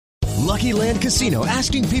Lucky Land Casino,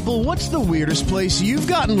 asking people, what's the weirdest place you've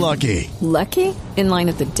gotten lucky? Lucky? In line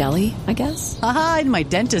at the deli, I guess? Aha, in my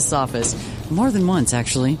dentist's office. More than once,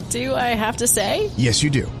 actually. Do I have to say? Yes, you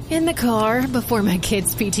do. In the car before my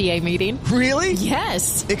kids' PTA meeting. Really?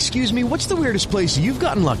 Yes. Excuse me, what's the weirdest place you've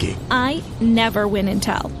gotten lucky? I never win and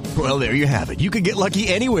tell. Well, there you have it. You can get lucky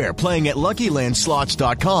anywhere, playing at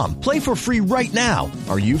LuckyLandSlots.com. Play for free right now.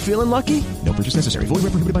 Are you feeling lucky? No purchase necessary. Void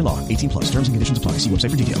where prohibited by law. 18 plus. Terms and conditions apply. See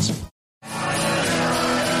website for details.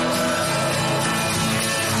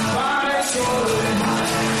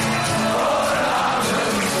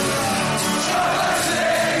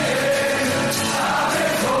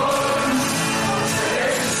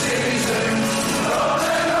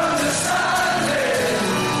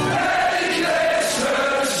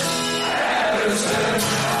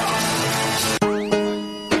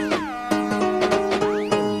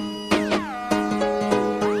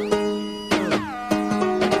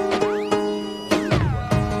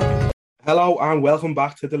 Hello and welcome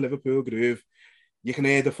back to the Liverpool Groove. You can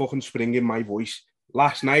hear the fucking spring in my voice.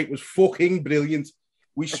 Last night was fucking brilliant.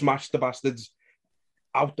 We smashed the bastards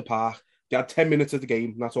out the park. They had 10 minutes of the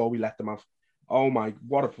game, and that's all we let them have. Oh my,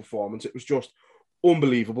 what a performance. It was just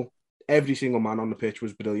unbelievable. Every single man on the pitch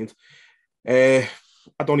was brilliant. I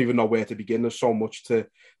don't even know where to begin. There's so much to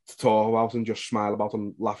talk about and just smile about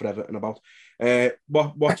and laugh at Everton about.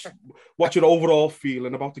 What's your overall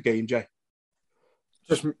feeling about the game, Jay?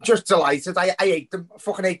 Just delighted. I hate them. I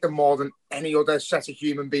fucking hate them more than any other set of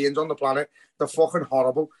human beings on the planet. They're fucking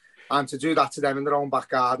horrible. And to do that to them in their own back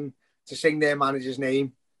garden, to sing their manager's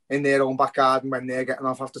name in their own back garden when they're getting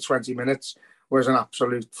off after 20 minutes was an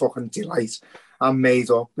absolute fucking delight. I'm made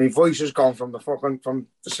up. My voice has gone from the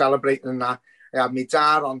celebrating and that. I had my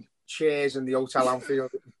dad on chairs in the Hotel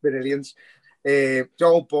Anfield. It was brilliant. The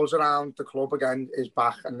old buzz around the club again is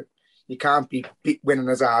back, and you can't beat winning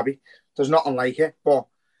a derby. There's nothing like it, but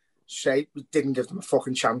say we didn't give them a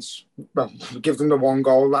fucking chance. Well, we give them the one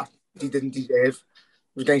goal that they didn't deserve.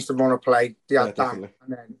 It was against the run of play. They had that, and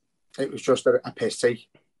then it was just a piss take.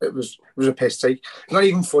 It was a piss take. It's not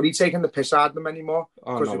even funny taking the piss out of them anymore.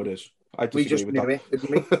 Oh no, it is. I we just with knew that. it,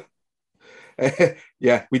 didn't we?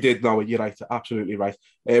 Yeah, we did know it. You're right, absolutely right.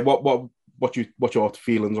 What's your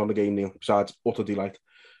feelings on the game, Neil? Besides utter delight.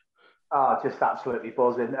 Oh, just absolutely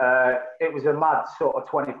buzzing. It was a mad sort of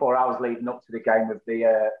 24 hours leading up to the game with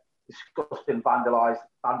the disgusting vandalising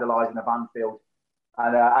of Anfield.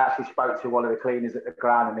 And I actually spoke to one of the cleaners at the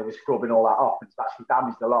ground, and they were scrubbing all that off. And it's actually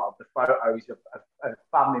damaged a lot of the photos of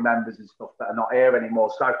family members and stuff that are not here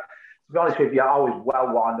anymore. So, to be honest with you, I was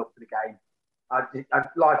well wound up for the game. I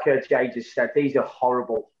like Jay just said, these are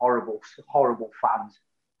horrible, horrible, horrible fans.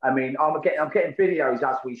 I mean, I'm getting videos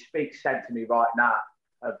as we speak sent to me right now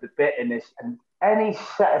of the bitterness, and any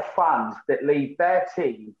set of fans that leave their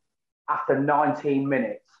team after 19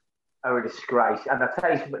 minutes are a disgrace. And I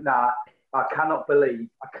tell you something now, I cannot believe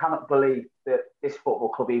that this football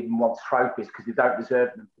club even wants trophies because they don't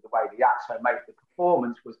deserve them for the way they act. So, mate, the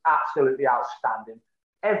performance was absolutely outstanding.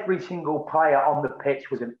 Every single player on the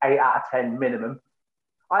pitch was an 8 out of 10 minimum.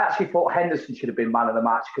 I actually thought Henderson should have been man of the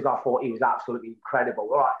match because I thought he was absolutely incredible.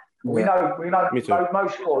 All right, yeah. we know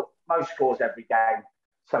most scores every game.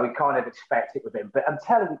 So we kind of expect it with him. But I'm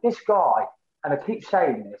telling you, this guy, and I keep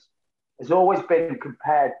saying this, has always been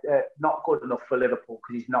compared not good enough for Liverpool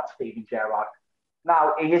because he's not Steven Gerrard.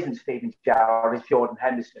 Now, he isn't Steven Gerrard, he's Jordan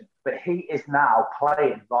Henderson. But he is now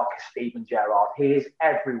playing like a Steven Gerrard. He is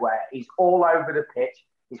everywhere. He's all over the pitch.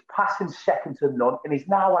 He's passing second to none. And he's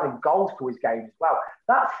now adding goals to his game as well.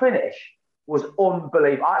 That finish was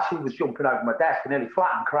unbelievable. I actually was jumping over my desk and nearly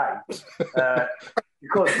flattened Craig.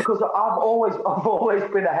 Because I've always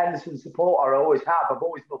been a Henderson supporter. I always have. I've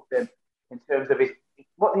always loved him in terms of his.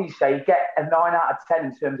 What do you say? You get a 9 out of 10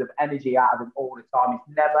 in terms of energy out of him all the time.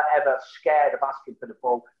 He's never ever scared of asking for the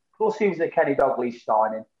ball. Plus, he was a Kenny Dalglish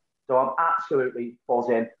signing, so I'm absolutely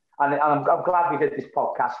buzzing. And I'm glad we did this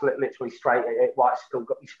podcast literally straight at it. Why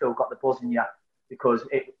you still got the buzz in you, because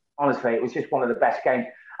honestly it was just one of the best games,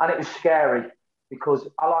 and it was scary. Because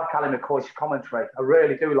I like Alan McCoy's commentary. I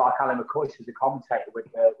really do like Alan McCoy as a commentator with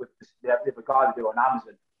the guy they do on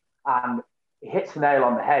Amazon. And he hits the nail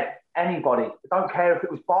on the head. Anybody, I don't care if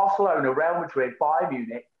it was Barcelona, Real Madrid, Bayern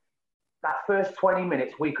Munich, that first 20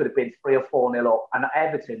 minutes, we could have been 3 or 4-0 up. And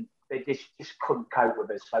Everton, they just couldn't cope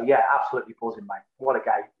with us. So, yeah, absolutely buzzing, mate. What a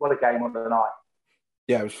game. What a game on the night.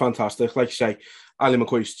 Yeah, it was fantastic. Like you say, Alan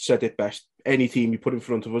McCoy said it best. Any team you put in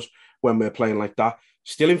front of us when we're playing like that,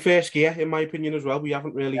 still in first gear, in my opinion, as well. We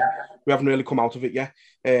haven't really come out of it yet.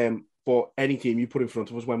 But any team you put in front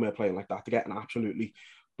of us when we're playing like that, they're getting absolutely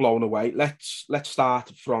blown away. Let's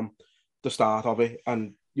start from the start of it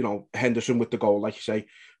and you know, Henderson with the goal, like you say,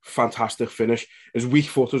 fantastic finish. His weak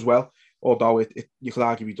foot as well, although you could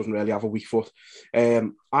argue he doesn't really have a weak foot.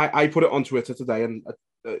 I put it on Twitter today and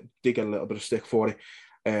did get a little bit of stick for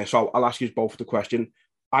it. So I'll ask you both the question.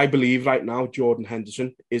 I believe right now Jordan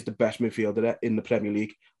Henderson is the best midfielder in the Premier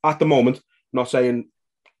League at the moment. Not saying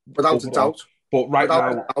without a doubt, but right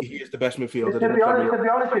now he is the best midfielder. To be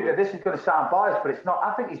honest with you, this is going to sound biased, but it's not.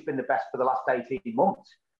 I think he's been the best for the last 18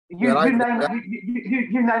 months. You name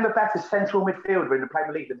a better central midfielder in the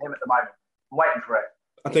Premier League than him at the moment. I'm waiting for it.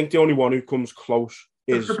 I think the only one who comes close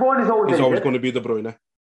is always going to be De Bruyne.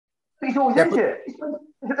 He's always injured.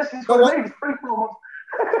 This is what I mean. It's 3-4 months.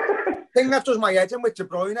 Thing that does my head in with De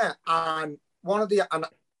Bruyne, and one of the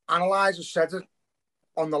analysers said it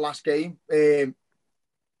on the last game. When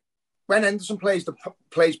Henderson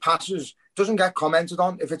plays passes, doesn't get commented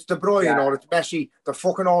on. If it's De Bruyne or it's Messi, they're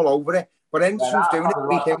fucking all over it. But Henderson's doing it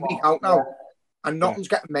week in, week out now, and nothing's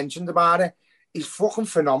getting mentioned about it. He's fucking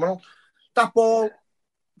phenomenal. That ball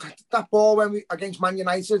when we against Man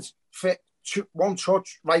United, fit one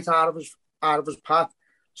touch right out of his path,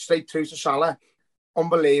 straight through to Salah.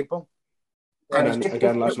 Unbelievable. And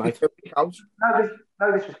again last night.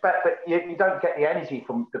 No disrespect, but you don't get the energy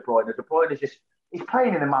from De Bruyne. De Bruyne is he's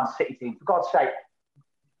playing in the Man City team. For God's sake,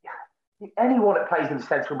 anyone that plays in the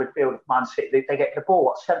central midfield of Man City, they get the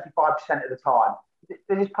ball 75% of the time.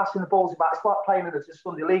 They're just passing the balls about. It's like playing in a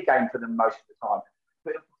Sunday league game for them most of the time.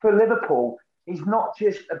 But for Liverpool, he's not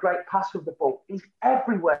just a great passer of the ball. He's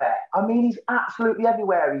everywhere. I mean, he's absolutely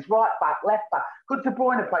everywhere. He's right back, left back. Could De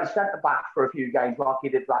Bruyne play centre back for a few games like he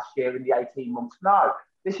did last year in the 18 months? No.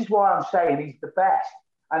 This is why I'm saying he's the best.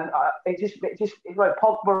 And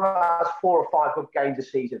Pogba has 4 or 5 good games a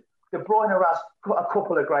season. De Bruyne has a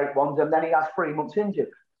couple of great ones, and then he has 3 months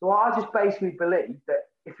injured. So I just basically believe that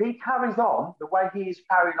if he carries on the way he is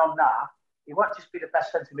carrying on now, he won't just be the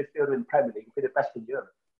best centre midfielder in the Premier League, he'll be the best in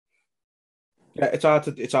Europe. Yeah, it's hard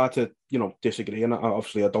to disagree, and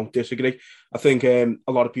obviously I don't disagree. I think a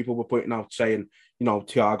lot of people were pointing out saying,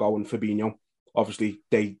 Thiago and Fabinho, obviously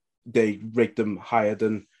they rate them higher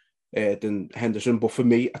than Henderson, but for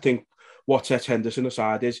me, I think what sets Henderson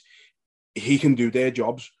aside is he can do their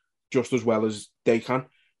jobs just as well as they can,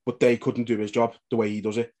 but they couldn't do his job the way he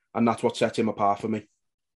does it, and that's what sets him apart for me.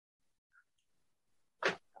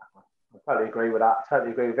 I totally agree with that. I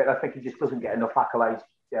totally agree with it. I think he just doesn't get enough accolades.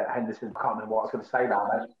 Yeah, Henderson. I can't remember what I was going to say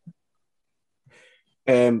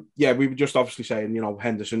now. We were just obviously saying,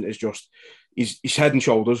 Henderson is just he's head and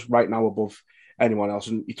shoulders right now above anyone else,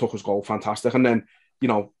 and he took his goal fantastic. And then,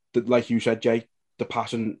 like you said, Jay, the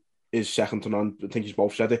passing is second to none. I think you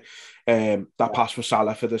both said it. That pass for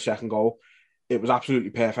Salah for the second goal, it was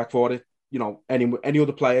absolutely perfect for it. Any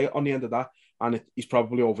other player on the end of that, and he's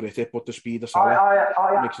probably overhit it, but the speed of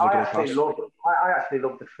Salah makes it a great pass. I actually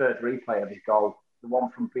love the third replay of his goal, the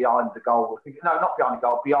one from behind the goal. No, not behind the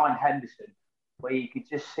goal, behind Henderson, where you could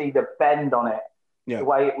just see the bend on it, the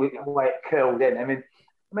way it curled in. I mean,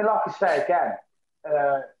 like I say again,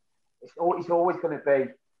 he's always going to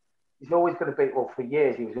be. Well, for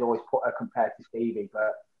years he was always compared to Stevie,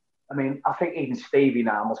 but I mean, I think even Stevie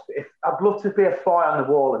now must be. I'd love to be a fly on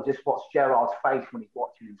the wall and just watch Gerrard's face when he's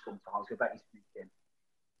watching him sometimes. I bet he's thinking,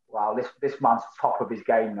 wow, this man's top of his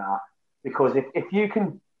game now. Because if you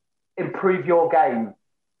can improve your game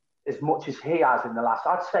as much as he has in the last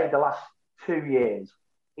 2 years,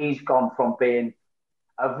 he's gone from being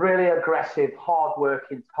a really aggressive,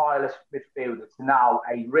 hard-working, tireless midfielder to now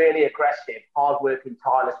a really aggressive, hard-working,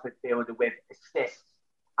 tireless midfielder with assists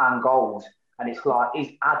and goals. And it's like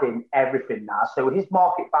he's adding everything now. So his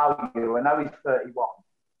market value, I know he's 31,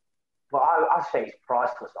 but I say it's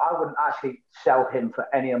priceless. I wouldn't actually sell him for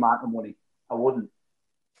any amount of money. I wouldn't.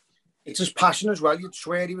 It's his passion as well. You'd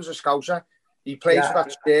swear he was a Scouser. He plays for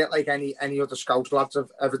that state like any other Scouse lads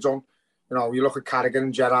have ever done. You look at Carragher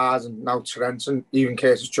and Gerrard and now Trent and even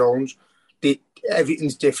Curtis Jones.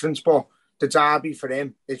 Everything's different, but the derby for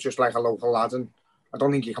him is just like a local lad, and I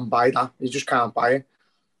don't think you can buy that. You just can't buy it.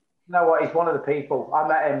 You know what? He's one of the people. I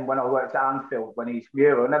met him when I worked at Anfield when he's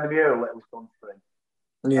mural, and then the mural that was done for him.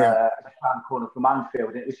 At the fan corner from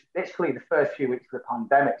Anfield. It was literally the first few weeks of the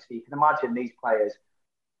pandemic, so you can imagine these players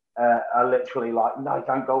are literally like, no,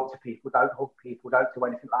 don't go up to people, don't hug people, don't do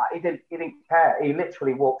anything like that. He didn't care. He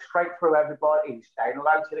literally walked straight through everybody. He was saying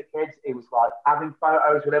hello to the kids. He was like having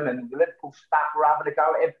photos with them, and the Liverpool staff were having a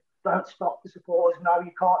go at him. Don't stop the supporters. No,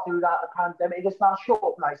 you can't do that. The pandemic. He goes, no, shut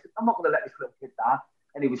up, mate. I'm not going to let this little kid down.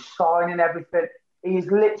 And he was signing everything. He's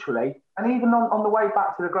literally, and even on the way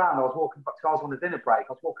back to the ground, I was walking back, because I was on a dinner break,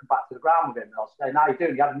 I was walking back to the ground with him, and I was saying, how you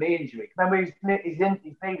doing? He had a knee injury. Remember, his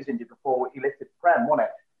knee was injured before he lifted the Prem, wasn't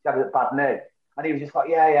it? He had a bad knee. And he was just like,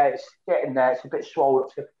 yeah, it's getting there. It's a bit swollen.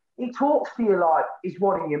 So he talks to you like he's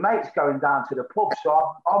one of your mates going down to the pub.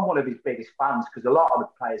 So I'm one of his biggest fans because a lot of the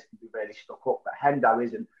players can be really stuck up, but Hendo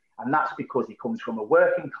isn't. And that's because he comes from a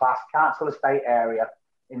working class council estate area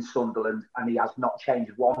in Sunderland and he has not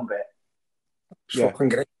changed one bit. Yeah. Fucking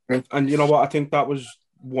great. And you know what? I think that was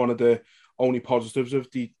one of the only positives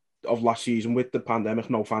of last season with the pandemic,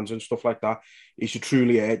 no fans and stuff like that. Is you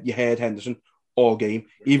truly heard Henderson all game.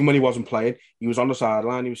 Even when he wasn't playing, he was on the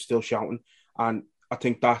sideline, he was still shouting. And I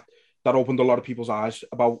think that opened a lot of people's eyes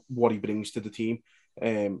about what he brings to the team.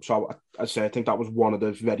 So I think that was one of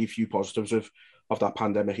the very few positives of that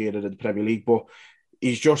pandemic era of the Premier League. But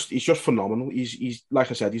he's just phenomenal. He's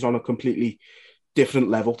like I said, he's on a completely different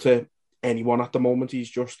level to anyone at the moment. He's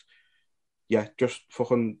just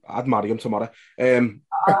fucking. I'd marry him tomorrow. I'd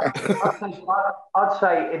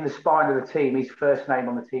say in the spine of the team, he's first name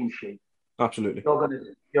on the team sheet. Absolutely.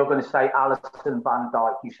 You're going to say Alisson, Van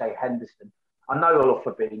Dijk. You say Henderson. I know I love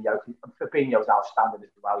Fabinho. Fabinho was outstanding as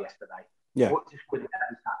well yesterday. Yeah. Just with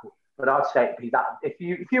every tackle. But I'd say it'd be that. If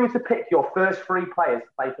you were to pick your first three players to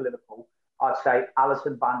play for Liverpool, I'd say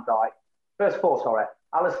Alisson, Van Dijk. First four, sorry.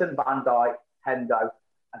 Alisson, Van Dijk, Hendo,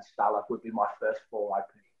 and Salah would be my first four, I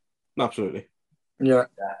think. Absolutely. Yeah.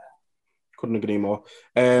 Couldn't agree more.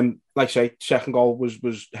 Like I say, second goal was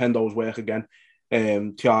Hendo's work again.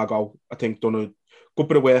 Thiago, I think, done a good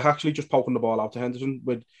bit of work actually, just poking the ball out to Henderson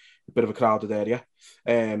with a bit of a crowded area.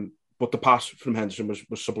 But the pass from Henderson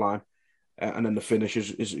was sublime. And then the finish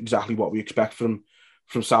is exactly what we expect from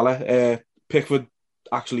Salah. Pickford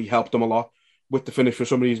actually helped him a lot with the finish. For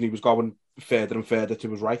some reason, he was going further and further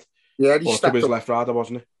to his right. Yeah, or to his left rather,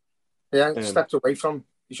 wasn't he? Yeah, stepped away from.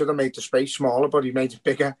 He should have made the space smaller, but he made it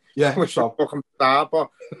bigger. Yeah, which was fucking bizarre. But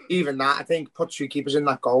even that, I think, put two keepers in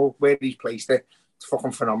that goal where he's placed it. It's a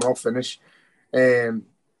fucking phenomenal finish. Even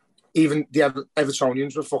the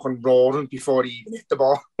Evertonians were fucking roaring before he even hit the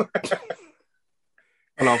ball.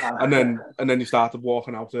 And then he started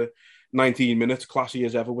walking out to 19 minutes, classy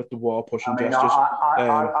as ever with the wall pushing gestures.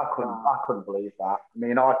 I couldn't believe that. I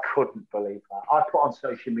mean, I couldn't believe that. I put on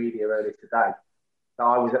social media earlier today that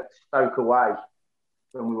I was at Stoke away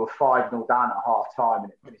when we were 5-0 down at half time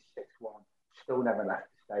and it finished 6-1. Still never left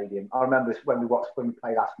the stadium. I remember when we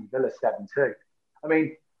played Aston Villa 7-2. I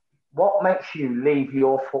mean, what makes you leave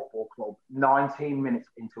your football club 19 minutes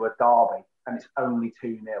into a derby and it's only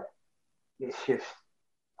 2-0? It's just,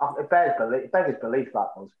 it beggars belief, that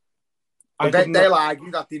was. They'll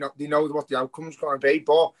argue that they know what the outcome's going to be,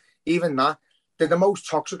 but even that, they're the most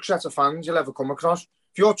toxic set of fans you'll ever come across.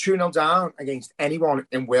 If you're 2-0 down against anyone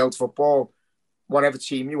in world football, whatever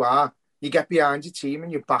team you are, you get behind your team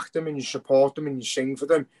and you back them and you support them and you sing for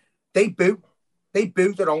them. They boo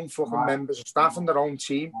their own fucking members of staff and their own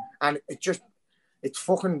team, and it's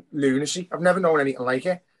fucking lunacy. I've never known anything like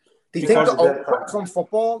it. They think they're old from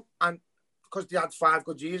football, and because they had 5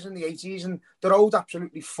 good years in the 80s, and they're old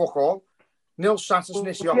absolutely fuck all. Neil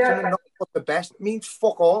Sattersness, not the best, means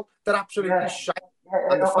fuck all. They're absolutely shite.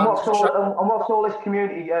 And what's all this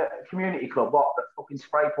community club? What, that fucking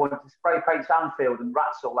spray paints Anfield and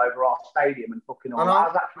rats all over our stadium and fucking all?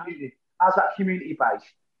 How's that community based?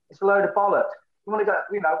 It's a load of bollocks. You want to go,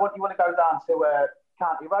 you want to go down to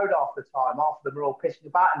County Road half the time. Half of them are all pissing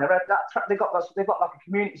about, and they've got like a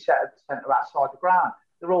community centre outside the ground.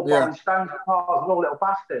 They're all blowing stones at cars. They're all little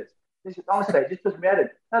bastards. Honestly, it just does my head in.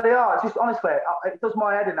 No, they are. It's just, honestly, it does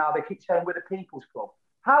my head in now. They keep saying we're the People's Club.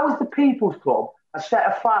 How is the People's Club a set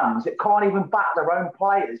of fans that can't even back their own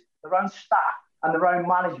players, their own staff, and their own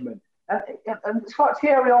management? And it's like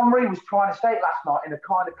Thierry Henry was trying to say it last night in a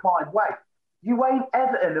kind way. You ain't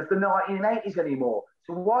Everton of the 1980s anymore.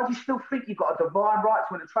 So why do you still think you've got a divine right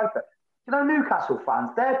to win a trophy? You know, Newcastle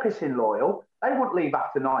fans, they're pissing loyal. They won't leave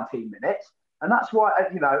after 19 minutes. And that's why,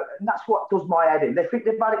 and that's what does my head in. They think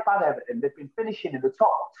they've had it bad, Everton. They've been finishing in the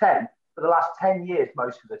top 10 for the last 10 years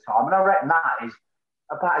most of the time. And I reckon that is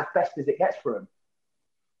about as best as it gets for them.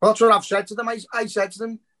 Well, that's what I've said to them. I said to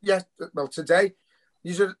them, today,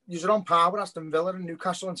 you're on par with Aston Villa and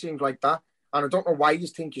Newcastle and teams like that. And I don't know why you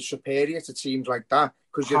think you're superior to teams like that.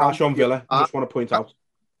 You're harsh on Villa, I just want to point out.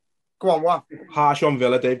 Go on, what? Harsh on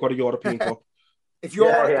Villa, they've got a European Cup. If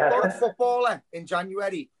you're a footballer in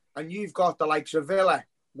January and you've got the likes of Villa,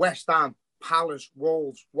 West Ham, Palace,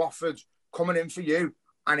 Wolves, Watford coming in for you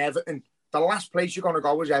and Everton, the last place you're going to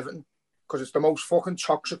go is Everton because it's the most fucking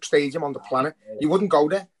toxic stadium on the planet. You wouldn't go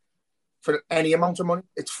there for any amount of money.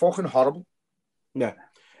 It's fucking horrible. Yeah.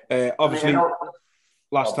 Obviously...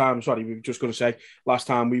 Last time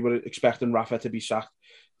we were expecting Rafa to be sacked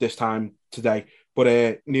this time today.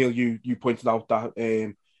 But Neil, you pointed out that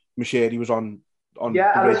Moshiri was on on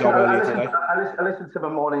Yeah, the radio earlier today. I listen to the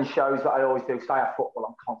morning shows that I always do. Because I have football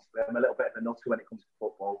on constantly. I'm a little bit of a nutter when it comes to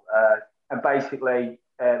football. And basically,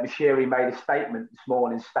 Mashiri made a statement this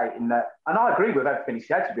morning stating that, and I agree with everything he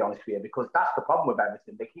said, to be honest with you, because that's the problem with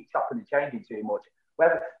Everton. They keep chopping and changing too much.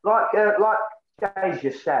 Whether, like Jay's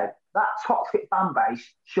just said, that toxic fan base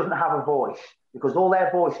shouldn't have a voice because all their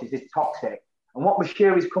voices is toxic. And what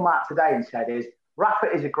Mashiri's come out today and said is, Rafa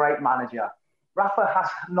is a great manager. Rafa has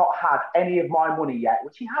not had any of my money yet,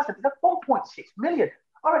 which he hasn't. It's at 1.6 million.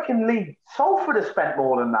 I reckon Lee Salford has spent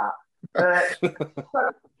more than that.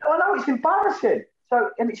 So, I know it's embarrassing. So,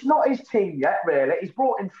 and it's not his team yet, really. He's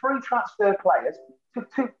brought in 3 transfer players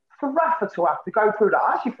for Rafa to have to go through that.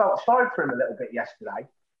 I actually felt sorry for him a little bit yesterday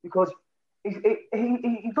because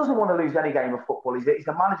he doesn't want to lose any game of football. He's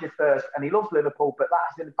a manager first, and he loves Liverpool, but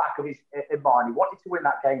that's in the back of his mind. He wanted to win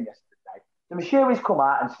that game yesterday. The Mashiri's come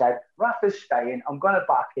out and said, Rafa's staying, I'm going to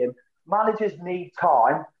back him. Managers need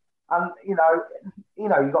time. And, you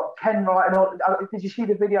know, got Ken writing all. Did you see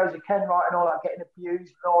the videos of Ken writing all that, getting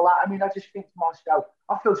abused and all that? I mean, I just think to myself,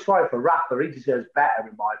 I feel sorry for Rafa. He deserves better,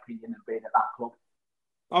 in my opinion, than being at that club.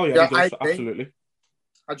 Oh, yeah, he does, absolutely.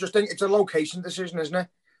 I just think it's a location decision, isn't it?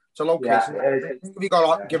 It's a location. If you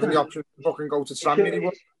got given the option to fucking go to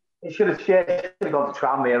Tranmere, he should have gone to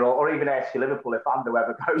Tranmere or even FC Liverpool if Ando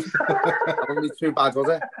ever goes. That wouldn't be too bad, would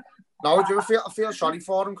it? No, do you feel sorry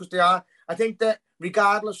for them because they are. I think that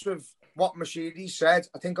regardless of what Mashiri said,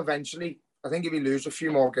 I think eventually, if he loses a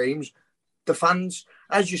few more games, the fans,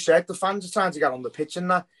 as you said, the fans are trying to get on the pitch and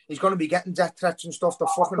that. He's going to be getting death threats and stuff. They're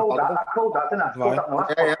fucking horrible. I called that, didn't I? I called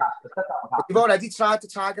that in the last podcast. They've already tried to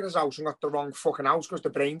target his house and got the wrong fucking house because the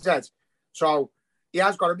brain's dead. So he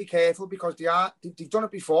has got to be careful because they've done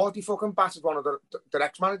it before. They fucking battered one of their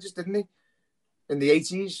ex-managers, didn't he? In the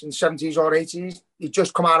 80s, in 70s or 80s. He'd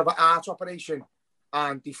just come out of an art operation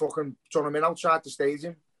and they fucking done him in outside the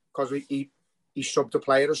stadium because he subbed a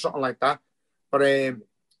player or something like that. But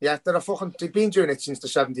yeah, they've been doing it since the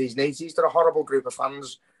 70s and 80s. They're a horrible group of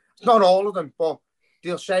fans. It's not all of them, but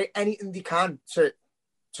they'll say anything they can to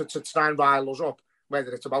try and rile us up,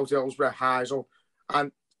 whether it's about Hillsborough, Heysel,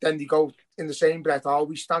 and then they go in the same breath,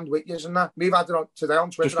 we stand with you and that. We've had it today on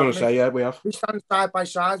Twitter. Just going to say, yeah, we have. We stand side by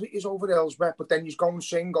side with you over Hillsborough, but then you go and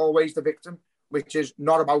sing Always the Victim, which is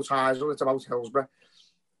not about Heysel, it's about Hillsborough.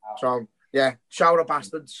 So, yeah, shout out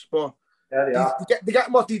bastards, but they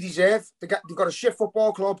get what they deserve. They've got a shit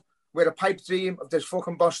football club with a pipe dream of this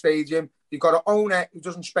fucking boss stadium. You've got an owner who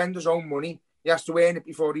doesn't spend his own money. He has to earn it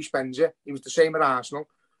before he spends it. He was the same at Arsenal.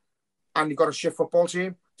 And you've got a shit football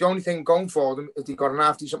team. The only thing going for them is they've got an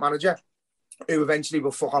half-decent manager who eventually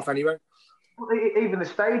will fuck off anyway. Even the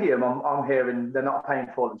stadium, I'm hearing they're not paying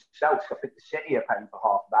for themselves. I think the city are paying for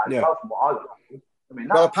half of that as well, from what I've heard. I mean,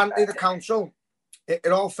 well, apparently the council, it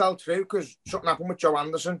all fell through because something happened with Joe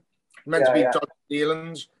Anderson. Meant to be John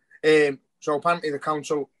Dealings. So apparently the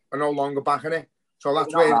council are no longer backing it. So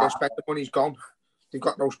that's where their spending money's gone. They've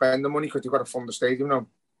got no spending money because they've got to fund the stadium now.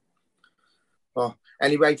 Oh,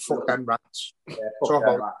 anyway, fuck them rats.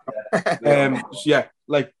 Yeah,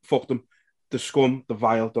 like, fuck them. The scum, the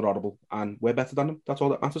vile, the horrible, and we're better than them. That's all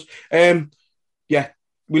that matters. Yeah,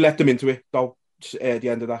 we let them into it, though, at the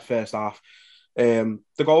end of that first half. The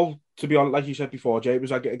goal, to be honest, like you said before, Jay, it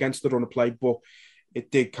was against the run of play, but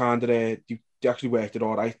it did kind of, they actually worked it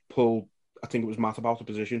all right. Pulled, I think it was Matt about the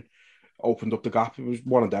position, opened up the gap. It was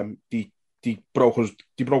one of them. They broke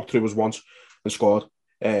through us once and scored.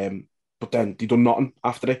 But then they done nothing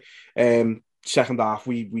after it. Second half,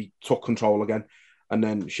 we took control again. And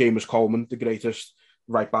then Seamus Coleman, the greatest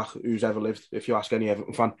right back who's ever lived, if you ask any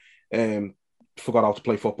Everton fan, forgot how to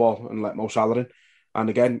play football and let Mo Salah in. And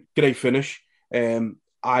again, great finish.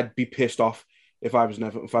 I'd be pissed off if I was an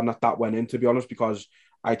Everton fan that went in, to be honest, because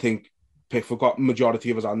I think Pickford got majority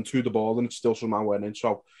of his hand to the ball and it still somehow went in.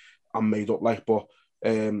 So I'm made up like, but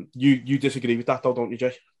you disagree with that though, don't you,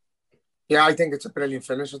 Jay? Yeah, I think it's a brilliant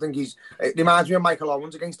finish. I think it reminds me of Michael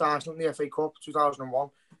Owens against Arsenal in the FA Cup 2001.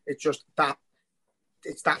 It's just that,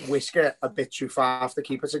 it's that whisker a bit too far off the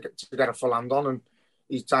keeper to get a full hand on, and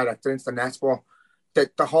he's directed into the net. But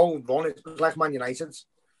the whole run, it was like Man United.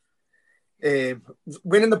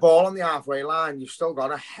 Winning the ball on the halfway line, you've still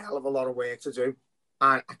got a hell of a lot of work to do.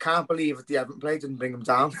 And I can't believe that the Everton play didn't bring him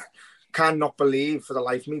down. Cannot believe for the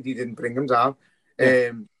life of me they didn't bring him down.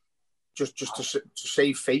 Just to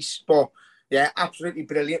save face. But yeah, absolutely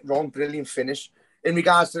brilliant run, brilliant finish. In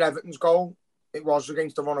regards to Everton's goal, it was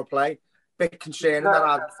against the run of play. Bit concerning that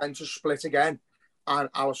our defence was split again,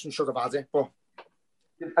 and Alisson should have had it. But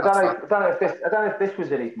I don't know if this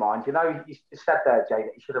was in his mind. You know, you said there, Jay,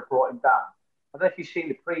 that he should have brought him down. I don't know if you've seen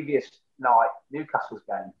the previous night Newcastle's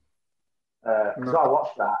game. because I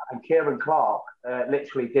watched that, and Kieran Clark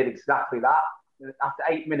literally did exactly that. After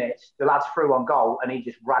 8 minutes, the lads threw on goal, and he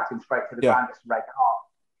just dragged him straight to the ground, gets a red card,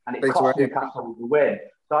 and it cost Newcastle the win.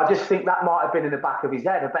 So I just think that might have been in the back of his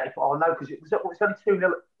head. I bet he thought, oh no, because it was only 2-0.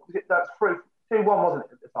 Was it? That's 3-2-1, wasn't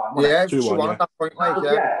it, at the time? Yeah, it was 2-1 at that point.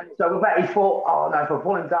 Yeah. So I bet he thought, oh no, if I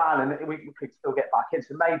pull him down, and we could still get back in.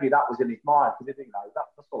 So maybe that was in his mind, because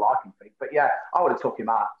that's all I can think. But yeah, I would have took him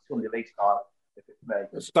out Sunday League style if it's me.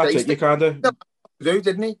 That's it. You kind of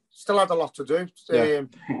didn't he? Still had a lot to do. Yeah.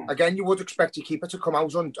 Again, you would expect your keeper to come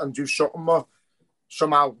out and do something more.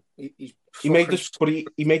 Somehow he made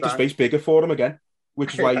the space bigger for him again,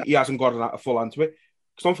 which is why he hasn't got a full hand to it.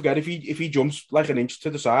 Because don't forget, if he jumps like an inch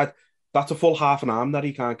to the side, that's a full half an arm that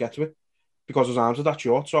he can't get to it because his arms are that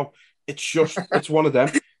short. So it's one of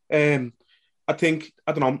them. I think,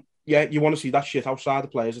 I don't know, yeah, you want to see that shit outside the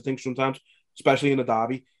players, I think, sometimes, especially in a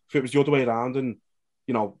derby. If it was the other way around and,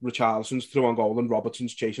 Richarlison's through on goal and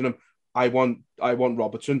Robertson's chasing him, I want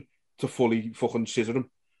Robertson to fully fucking scissor him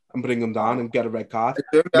and bring him down and get a red card.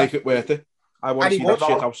 Make it worth it. I want to see that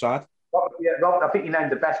shit outside. Rob, I think you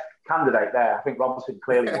named the best candidate there. I think Robertson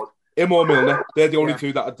clearly would. Him or Milner, they're the only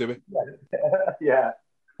two that would do it. Yeah.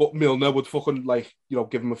 But Milner would fucking,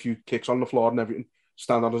 give him a few kicks on the floor and everything,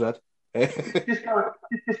 stand on his head.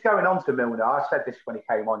 just going on to Milner, I said this when he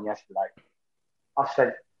came on yesterday. I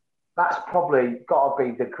said, that's probably got to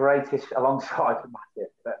be the greatest, alongside Matip,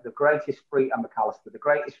 the greatest free, and McAllister, the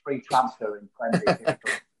greatest free transfer in Premier League.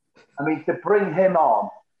 I mean, to bring him on,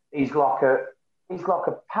 he's like a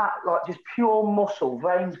pat, like just pure muscle,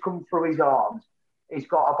 veins come through his arms. He's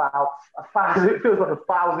got about 1,000, it feels like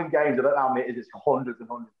 1,000 games. I don't know how many it is, it's hundreds and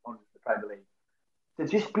hundreds and hundreds of Premier League. To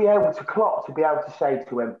just be able to clock, to be able to say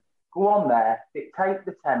to him, go on there, dictate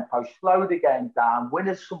the tempo, slow the game down, win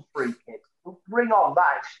us some free kicks, bring on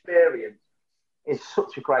that experience is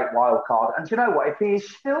such a great wild card. And do you know what? If he is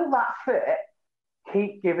still that fit,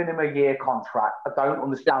 keep giving him a year contract. I don't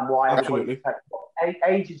understand why. Absolutely.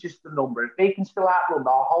 Age is just a number. If he can still outrun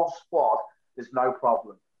our whole squad, there's no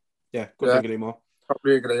problem. Yeah, couldn't think anymore.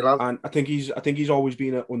 Probably agree, lad. And I think he's always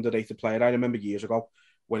been an underrated player. I remember years ago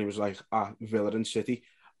when he was like at Villa and City,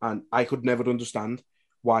 and I could never understand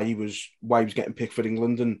why he was getting picked for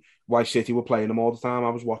England and why City were playing him all the time. I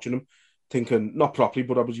was watching him, thinking, not properly,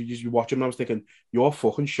 but I was usually watching him and I was thinking, you're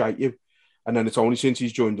fucking shite, you. And then it's only since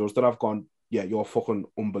he's joined us that I've gone, yeah, you're fucking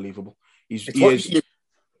unbelievable.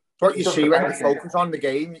 What you see when you focus on the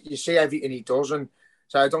game, you see everything he does, and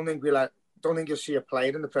so I don't think you'll see a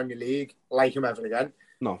player in the Premier League like him ever again.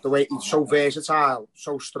 No. The way he's so versatile,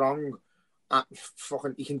 so strong,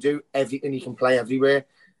 he can do everything, he can play everywhere.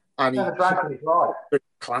 And he's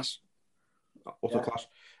class. Utter class.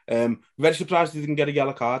 Very surprised he didn't get a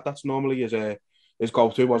yellow card. That's normally his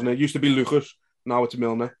go-to, wasn't it? It used to be Lucas, now it's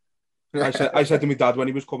Milner. I said to my dad when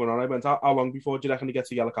he was coming on, I went, how long before do you reckon he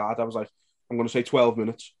gets a yellow card? I was like, I'm going to say 12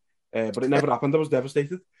 minutes. But it never happened. I was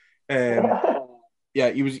devastated. Yeah,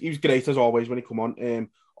 he was great as always when he come on.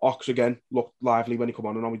 Ox again looked lively when he come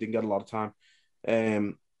on. I know we didn't get a lot of time.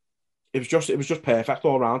 It was just perfect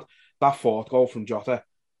all round. That fourth goal from Jota,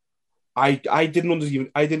 I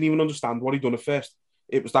didn't even understand what he'd done at first.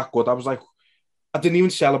 It was that good. I was like, I didn't even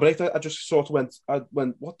celebrate it. I just sort of went,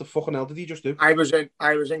 what the fucking hell dell did he just do? I was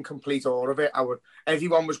in complete awe of it.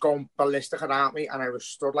 Everyone was going ballistic at me, and I was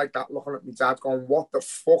stood like that, looking at my dad, going, "What the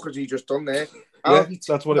fuck has he just done there?" Yeah,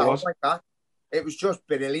 that's what it was. Like that. It was just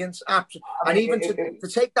brilliant. And even to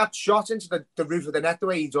take that shot into the roof of the net the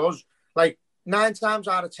way he does, like 9 times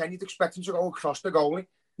out of 10, you'd expect him to go across the goalie,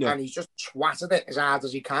 and he's just swatted it as hard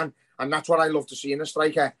as he can. And that's what I love to see in a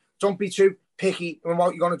striker. Don't be too picky in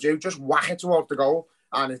what you're going to do. Just whack it towards the goal.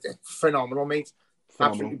 And it's phenomenal, mate.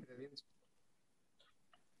 Phenomenal. Absolutely brilliant.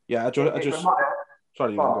 Yeah, I just...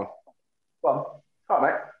 Sorry, go on. Go on.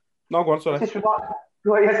 Sorry, mate. No, go on, sorry.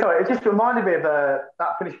 It just reminded me of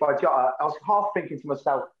that finish by Jota. I was half thinking to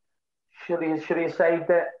myself, should he have saved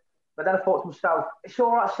it? But then I thought to myself, it's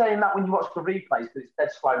all right saying that when you watch the replays because it's dead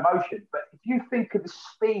slow motion. But if you think of the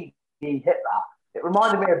speed he hit that, it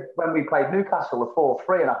reminded me of when we played Newcastle, the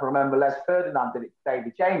 4-3, and I can remember Les Ferdinand did it to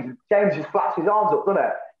David James, and James just flaps his arms up, doesn't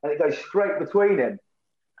it? And it goes straight between him.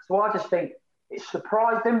 So I just think it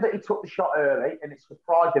surprised him that he took the shot early, and it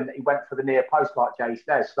surprised him that he went for the near post, like Jay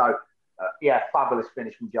says. So, fabulous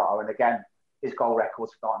finish from Jota, and again, his goal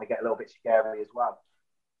record's starting to get a little bit scary as well.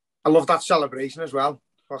 I love that celebration as well.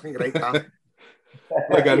 Fucking great, that.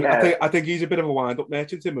 Again, I think he's a bit of a wind-up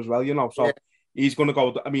merchant, him as well, so... Yeah. He's going to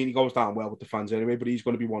go... I mean, he goes down well with the fans anyway, but he's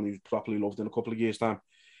going to be one who's properly loved in a couple of years' time.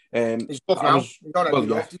 He's tough now. He's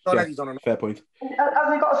already done enough. Fair point.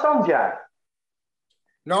 Has he got a song, Jack?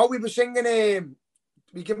 No, we were singing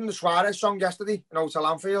we gave him the Suarez song yesterday in Hotel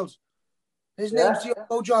Anfield. His name's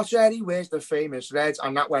Diogo Jota. He wears the famous reds,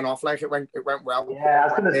 and that went off like it went well. Yeah, I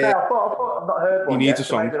was going to say, I thought I've not heard one. He needs a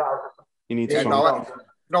song. He needs a song.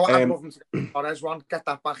 No, I'd love him to get Torres one. Get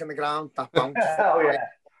that back in the ground, that bounce. Oh, yeah.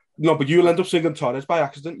 No, but you'll end up singing Torres by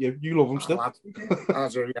accident. You love him still. I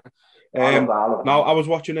do, yeah. Now, I was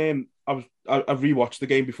watching. I rewatched the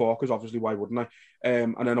game before because obviously why wouldn't I?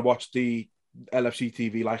 And then I watched the LFC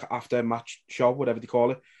TV like after match show, whatever they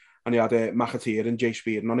call it, and they had McAteer and Jay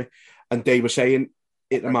Spearing on it, and they were saying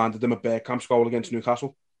it reminded them of Bergkamp's goal against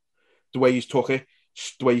Newcastle. The way he took it,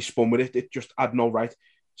 the way he spun with it, it just had no right.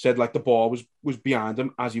 Said like the ball was behind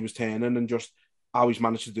him as he was turning, and just how he's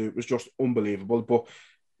managed to do it was just unbelievable. But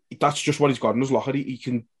that's just what he's got in his locker.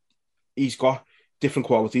 He's got different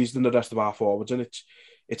qualities than the rest of our forwards, and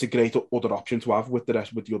it's a great other option to have with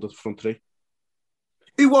the other front three.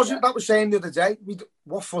 Who was it that was saying the other day?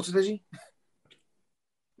 What footed is he?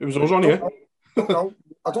 It was us on here. I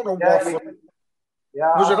don't know what foot.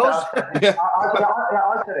 Yeah, was it us?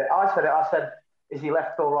 I said it. I said, is he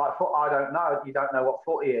left or right foot? I don't know. You don't know what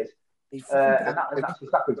foot he is. And that's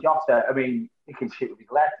exactly Jota. I mean, he can shoot with his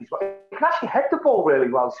left. He can actually head the ball really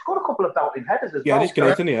well. He's got a couple of belting headers as well. Yeah, he's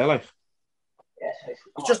great in the air, like. Yes,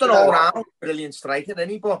 he's just an all-round brilliant striker, isn't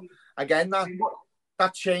he? But again,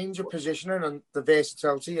 that change of positioning and the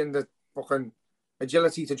versatility and the fucking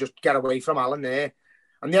agility to just get away from Alan there.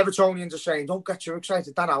 And the Evertonians are saying, don't get too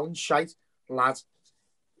excited. That Alan's shite, lad.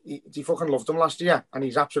 He fucking loved him last year, and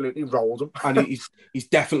he's absolutely rolled him. And he's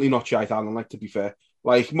definitely not shite, Alan, like, to be fair.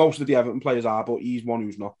 Like, most of the Everton players are, but he's one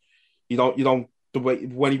who's not. You don't, the way,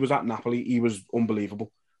 when he was at Napoli, he was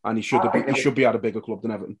unbelievable. And he should be at a bigger club than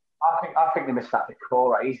Everton. I think they missed that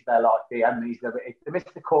Decore. He's there like the end. They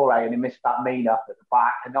missed Decore and they missed that Mina at the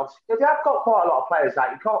back. And obviously, they have got quite a lot of players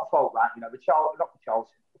that you can't fault that. You know, not the Charles,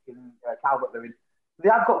 Calvert-Lewin. They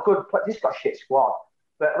have got good. They've just got a shit squad.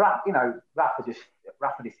 But Rafa needs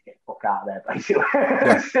to get the fuck out of there, basically.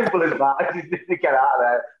 Yeah. Simple as that. He needs to get out of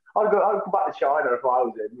there. I'd go back to China if I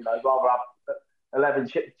was him. You know, rather have 11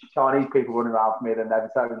 Chinese people running around for me than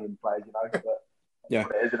Evertonian players. You know, but yeah,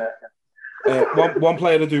 it is, isn't it? One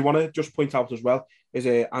player I do want to just point out as well is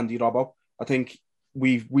Andy Robbo. I think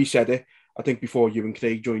we said it. I think before you and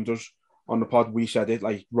Craig joined us on the pod, we said it.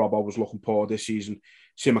 Like, Robbo was looking poor this season.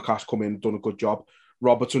 Simicast come in, done a good job.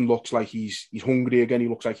 Robertson looks like he's hungry again. He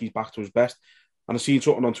looks like he's back to his best. And I've seen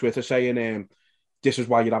something on Twitter saying, this is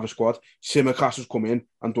why you have a squad. Simicast has come in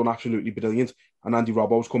and done absolutely brilliant. And Andy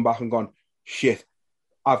Robbo's come back and gone, shit,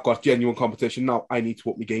 I've got genuine competition now. I need to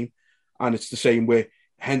up my game. And it's the same way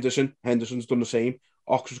Henderson's done the same.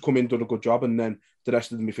 Ox has come in, done a good job. And then the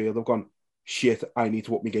rest of the midfield have gone, shit, I need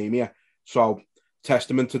to up my game here. So,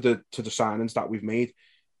 testament to the signings that we've made.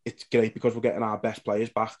 It's great because we're getting our best players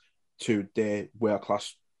back to their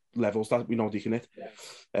world-class levels that we know they can hit.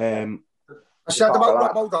 I said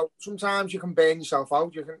about Robbo, though, sometimes you can burn yourself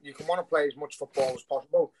out. You can want to play as much football as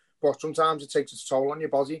possible, but sometimes it takes its toll on your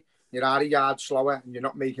body. You're out a yard slower and you're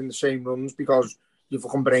not making the same runs because your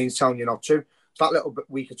fucking brain's telling you not to. It's that little bit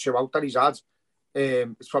week or two out that he's had.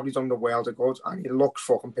 It's probably done the world of good, and he looks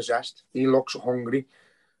fucking possessed. He looks hungry.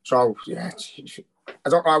 So, yeah, I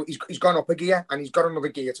don't know. He's gone up a gear and he's got another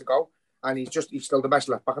gear to go. And he's still the best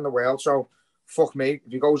left back in the world. So, fuck me,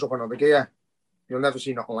 if he goes up another gear, you'll never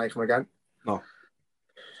see nothing like him again. No,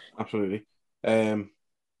 absolutely. I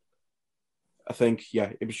think,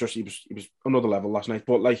 yeah, he was another level last night.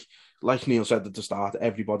 But like Neil said at the start,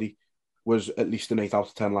 everybody was at least an 8 out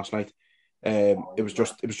of 10 last night. It was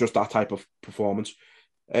just that type of performance.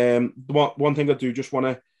 One thing I do just want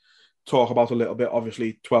to talk about a little bit.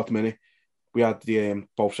 Obviously, 12th minute, we had the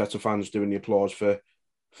both sets of fans doing the applause for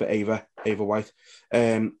Ava White.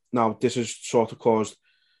 Now, this has sort of caused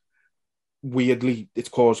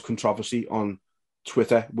controversy on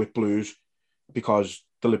Twitter with Blues because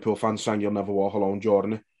the Liverpool fans sang "You'll Never Walk Alone"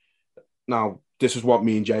 during it. Now, this is what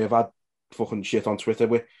me and Jay have had fucking shit on Twitter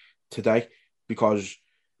with today because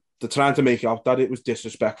they're trying to make out that it was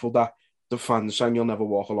disrespectful that the fans sang "You'll Never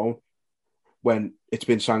Walk Alone" when it's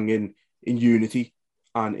been sung in unity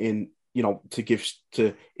and in, you know,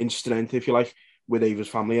 in strength, if you like, with Ava's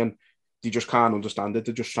family, and they just can't understand it.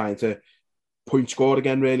 They're just trying to point score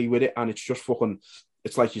again, really, with it, and it's just fucking.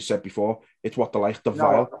 It's like you said before. It's what they like. The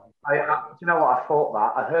vile. Do you know what I thought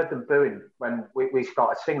that? I heard them booing when we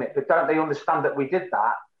started singing it, but don't they understand that we did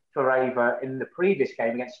that for Ava in the previous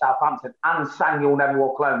game against Southampton and sang "You'll Never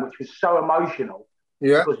Walk Alone," which was so emotional.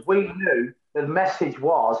 Yeah. Because we knew the message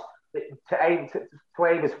was to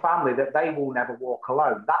Ava's family that they will never walk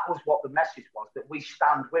alone. That was what the message was, that we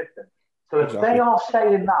stand with them. So if they are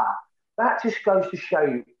saying that, that just goes to show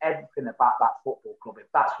you everything about that football Club, if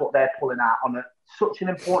that's what they're pulling out on such an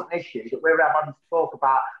important issue, that we're having to talk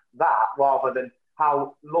about that rather than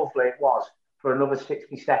how lovely it was for another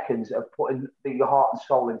 60 seconds of putting your heart and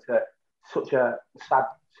soul into such a sad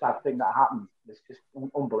thing that happened. It's just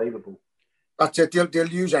unbelievable. That's it. They'll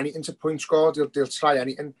use anything to point score. They'll try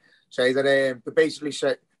anything. Say that they basically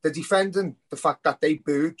say they're defending the fact that they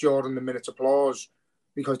booed during the minute applause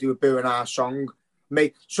because they were booing our song.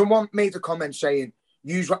 Someone made a comment saying,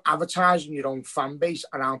 "You were advertising your own fan base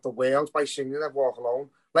around the world by singing "Never Walk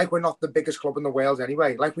Alone." Like we're not the biggest club in the world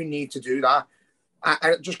anyway. Like we need to do that.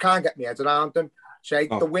 I just can't get my head around them. Say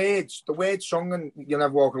the words sung and "You'll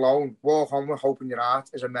Never Walk Alone," "Walk On with Hope in Your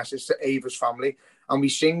Heart" is a message to Ava's family, and we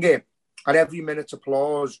sing it at every minute's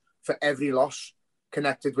applause for every loss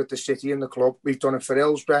connected with the city and the club. We've done it for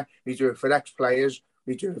Hillsborough, we do it for ex-players,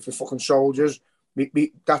 we do it for fucking soldiers.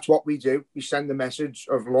 That's what we do. We send the message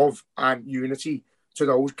of love and unity to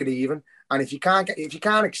those grieving. And if you can't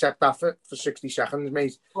accept that for 60 seconds,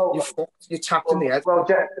 mate, you're tapped in the head.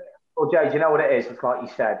 Jay, do you know what it is? It's like you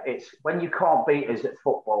said, it's when you can't beat us at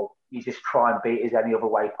football, you just try and beat us any other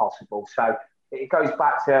way possible. So it goes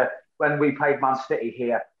back to when we played Man City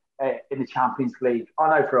here in the Champions League. I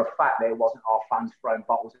know for a fact that it wasn't our fans throwing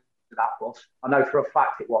bottles into that bus. I know for a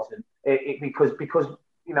fact it wasn't. Because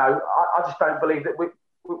you know, I just don't believe that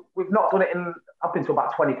we've not done it in. I've been to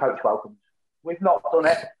about 20 coach welcomes. We've not done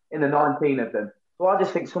it in the 19 of them. So I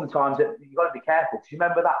just think sometimes that you've got to be careful. Because you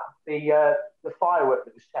remember that the firework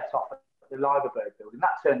that was set off at the Liverpool building,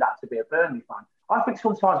 that turned out to be a Burnley fan. I think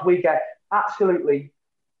sometimes we get absolutely,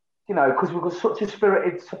 you know, because we've got such a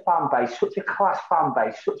spirited fan base, such a class fan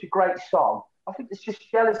base, such a great song. I think it's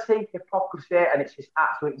just jealousy, hypocrisy, and it's just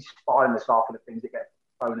absolutely spineless half of the things that get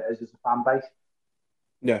thrown at us as a fan base.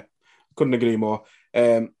 Yeah, couldn't agree more.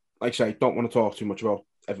 Like I say, don't want to talk too much about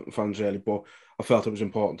Everton fans really, but I felt it was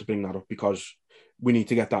important to bring that up because we need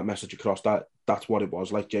to get that message across. That's what it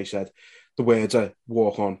was. Like Jay said, the words are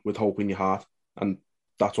 "walk on with hope in your heart," and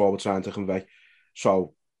that's all we're trying to convey.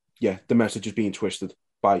 So, yeah, the message is being twisted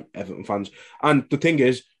by Everton fans. And the thing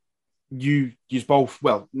is, you both,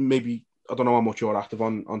 well, maybe, I don't know how much you're active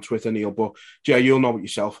on Twitter, Neil, but Jay, you'll know it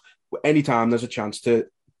yourself. Anytime there's a chance to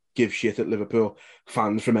give shit at Liverpool,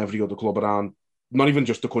 fans from every other club around, not even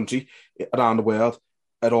just the country, around the world,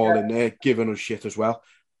 are all in there giving us shit as well.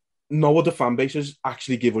 No other fan bases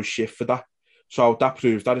actually give us shit for that. So that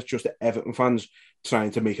proves that it's just the Everton fans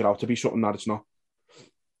trying to make it out to be something that it's not.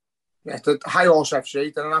 Yeah, the High Horse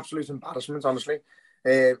FC, they're an absolute embarrassment, honestly.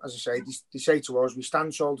 As I say, they say to us, we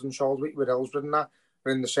stand shoulder to shoulder with Hillsborough and that,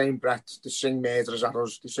 but in the same breath, they sing murderers at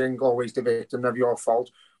us. They sing always the victim, never your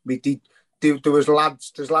fault. There's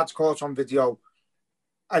lads caught on video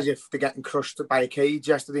as if they're getting crushed by a cage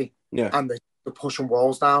yesterday, and they're pushing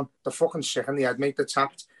walls down. They're fucking sick in the head, mate. They're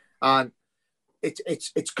tapped, and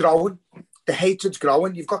it's growing. The hatred's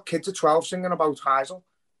growing. You've got kids at 12 singing about Heysel.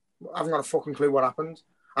 I haven't got a fucking clue what happened.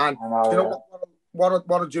 And you know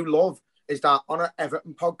what I do love is that on an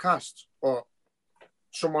Everton podcast, or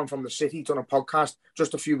someone from the city done a podcast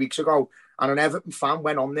just a few weeks ago, and an Everton fan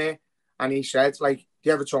went on there and he said, like,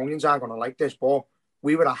 the Evertonians aren't going to like this, but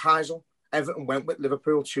we were at Heysel. Everton went with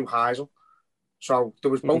Liverpool to Heysel. So there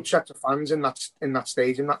was both sets of fans in that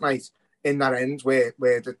stadium that night, in that end where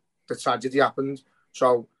the tragedy happened.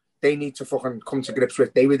 So they need to fucking come to grips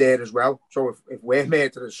with. They were there as well. So if we're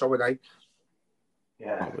murderers, so are they.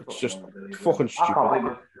 Yeah, it's just fucking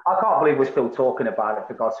stupid. I can't believe we're still talking about it,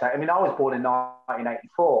 for God's sake. I mean, I was born in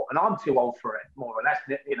 1984, and I'm too old for it, more or less,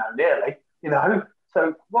 nearly,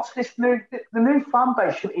 So what's this the new fan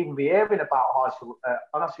base shouldn't even be hearing about Heysel.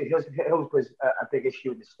 Honestly, Hillsborough's a big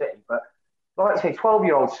issue in the city, but like I say,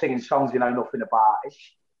 12-year-olds singing songs you know nothing about.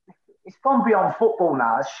 It's gone beyond football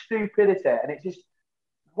now. It's stupidity, and it just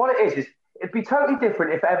what it is it'd be totally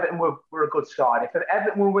different if Everton were a good side. If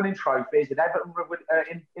Everton were winning trophies and Everton were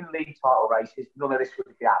in league title races, none of this would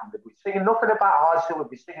be happening. We'd be singing nothing about Heysel. We'd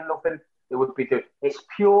be singing nothing. It would be good. It's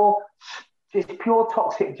pure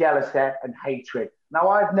toxic jealousy and hatred. Now,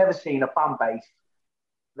 I've never seen a fan base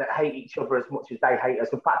that hate each other as much as they hate us.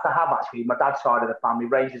 In fact, I have actually. My dad's side of the family,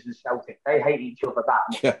 Rangers and Celtic, they hate each other that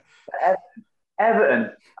much. Yeah.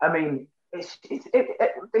 Everton, I mean, it's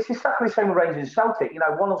exactly the same with Rangers and Celtic.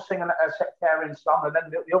 One will sing a sectarian song, and then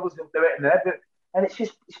the others will do it, and it's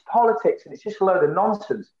politics, and it's just a load of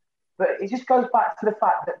nonsense. But it just goes back to the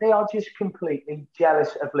fact that they are just completely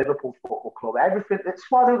jealous of Liverpool Football Club. Everything. That's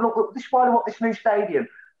why they want this new stadium,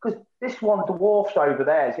 because this one dwarfs over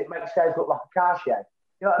theirs. It makes theirs look like a car shed.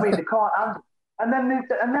 You know what I mean? They can't handle. And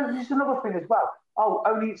then there's another thing as well. Oh,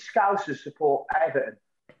 only Scousers support Everton.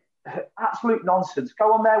 absolute nonsense.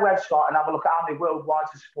 Go on their website and have a look at how many worldwide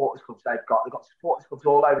supporters clubs they've got. They've got supporters clubs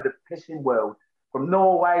all over the pissing world, from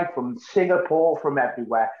Norway, from Singapore, from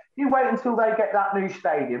everywhere. You wait until they get that new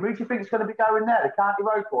stadium. Who do you think is going to be going there? The County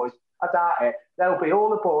Road boys? I doubt it. They'll be all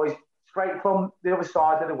the boys straight from the other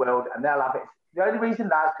side of the world, and they'll have it. The only reason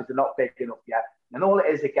that's because they're not big enough yet. And all it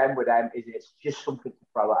is, again, with them is it's just something to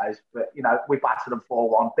throw at us. But, you know, we battered them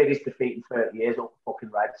 4-1. Biggest defeat in 30 years, up the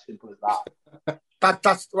fucking red. Simple as that.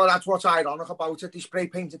 That's what's ironic about it. They spray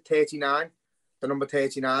painted 39, the number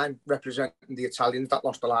 39, representing the Italians that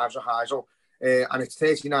lost their lives at Heysel. And it's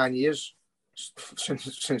 39 years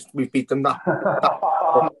since we've beat them.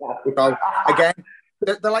 So, again,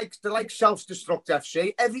 they're like self-destruct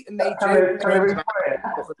FC. Everything they do,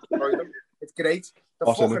 it's great. They're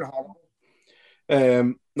awesome. fucking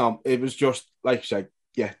horrible. No, it was just like you said,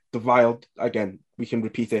 yeah, the vile again. We can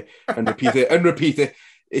repeat it and repeat it and repeat it.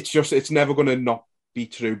 It's just, it's never going to not be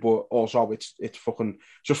true, but also it's fucking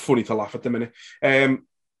just funny to laugh at the minute.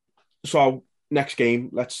 So next game,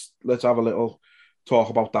 let's have a little talk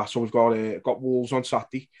about that. So we've got Wolves on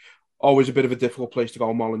Saturday. Always a bit of a difficult place to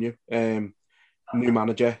go, Molineux. New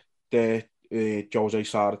manager there, Jose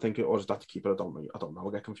Sarr, I think, or is that the keeper? I don't know.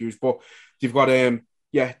 I get confused. But they've got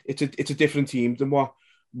it's a different team than what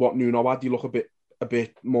Nuno had. They look a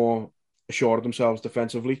bit more assured of themselves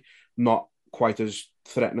defensively, not quite as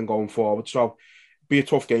threatening going forward. So be a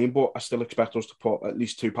tough game, but I still expect us to put at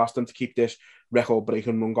least 2 past them to keep this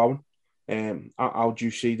record-breaking run going. How do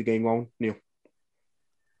you see the game going, Neil?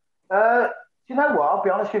 Do you know what? I'll be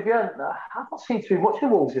honest with you. I've not seen too much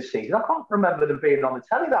of Wolves this season. I can't remember them being on the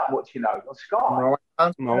telly that much, you know, on Sky.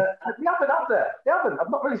 No. They haven't, have they? They haven't. I've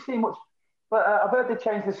not really seen much. But I've heard they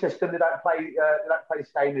changed the system. They don't play the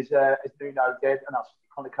same as Nuno did, and that's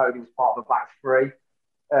Conor Cody was part of a back three.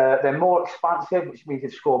 They're more expansive, which means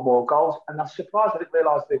they've scored more goals. And I'm surprised I didn't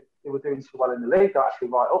realise they were doing so well in the league. They're actually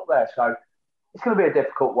right up there. So it's going to be a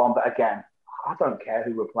difficult one. But again, I don't care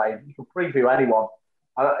who we're playing. You can preview anyone.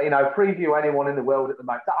 Preview anyone in the world at the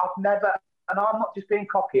moment. I've never, and I'm not just being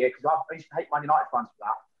cocky here because I used to hate Man United fans for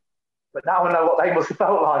that. But now I know what they must have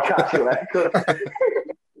felt like actually, because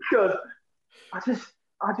I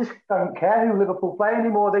just don't care who Liverpool play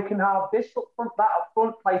anymore. They can have this up front, that up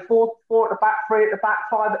front, play 4 at the back, 3 at the back,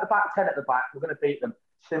 5 at the back, 10 at the back. We're going to beat them.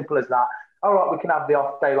 Simple as that. All right, we can have the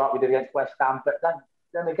off day like we did against West Ham, but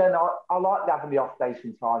then again, I like having the off day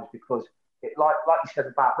sometimes because it, like you said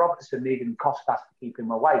about Robertson needing Costas to keep him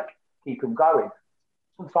awake, keep him going.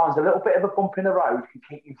 Sometimes a little bit of a bump in the road can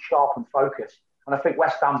keep you sharp and focused. And I think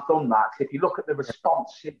West Ham's done that. If you look at the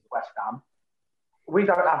response since West Ham, we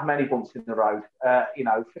don't have many bumps in the road.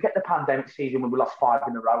 Forget the pandemic season when we lost 5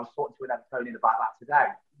 in a row. I was talking to an Evertonian about that today.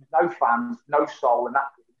 No fans, no soul, and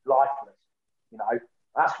that's lifeless. You know,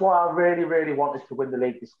 that's why I really, really want us to win the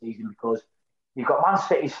league this season because you've got Man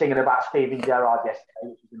City singing about Steven Gerrard yesterday,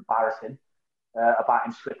 which is embarrassing, about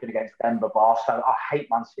him slipping against Denver Bar. So I hate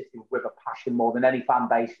Man City with a passion more than any fan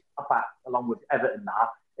base, along with Everton now,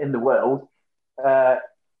 in the world. And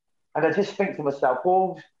I just think to myself,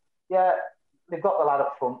 Wolves, yeah, they've got the lad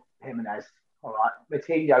up front, Jimenez. All right,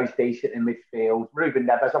 Moutinho's decent in midfield. Ruben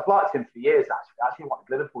Neves, I've liked him for years, actually. I actually wanted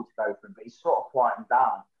Liverpool to go for him, but he's sort of quieting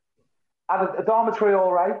down. Adama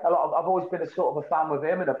Traore, I've always been a sort of a fan with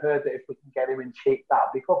him, and I've heard that if we can get him in cheap, that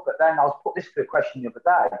would be good. But then I was put this to a question the other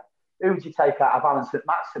day. Who would you take out of Alan St.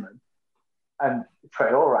 Maximin and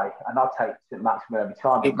Traore? And I'd take St. Maximin every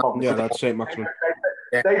time. Yeah, that's St. Maximin.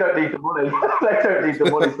 They don't need the money. They don't need the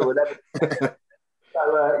money, so whatever.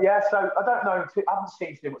 So I don't know. I haven't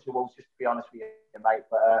seen too much of Wolves, just to be honest with you, mate.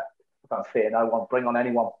 But I don't fear no one. Bring on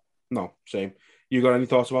anyone. No, same. You got any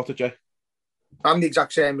thoughts about it, Jay? I'm the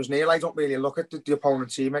exact same as Neil. I don't really look at the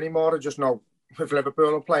opponent team anymore. I just know if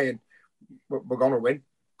Liverpool are playing, we're going to win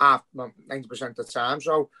 90% of the time.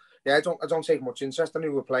 So yeah, I don't take much interest in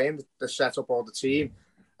who we're playing, the setup or the team.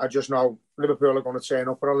 I just know Liverpool are going to turn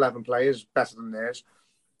up with 11 players better than theirs.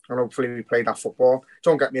 And hopefully we play that football.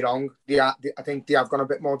 Don't get me wrong. I think they have gone a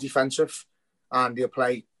bit more defensive, and they'll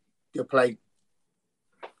play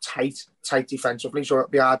tight defensively. So it'll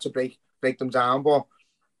be hard to break them down. But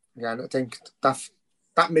again, I think that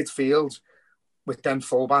midfield with them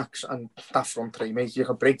fullbacks and that front three, mate, you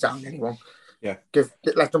can break down anyone. Yeah.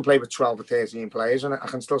 Let them play with 12 or 13 players, and I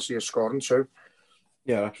can still see us scoring too.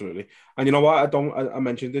 Yeah, absolutely. And you know what? I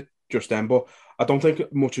mentioned it just then, but I don't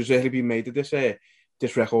think much has really been made of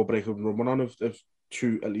this record-breaking run on of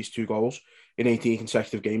at least 2 goals in 18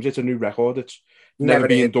 consecutive games. It's a new record. It's never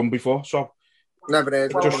been done before. So never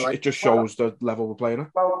heard. It just shows the level we're playing at.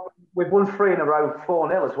 Well, we've won 3 in a row,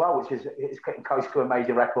 4-0 as well, which is getting close to a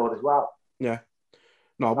major record as well. Yeah.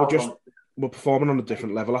 No, but we're performing on a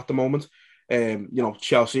different level at the moment.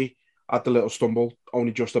 Chelsea had the little stumble,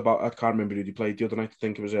 only just about. I can't remember who they played the other night. I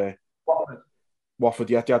think it was Watford.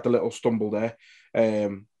 Yeah, they had the little stumble there,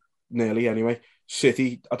 nearly anyway.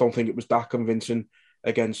 City, I don't think it was that convincing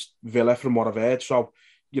against Villa from what I've heard. So,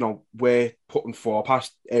 we're putting four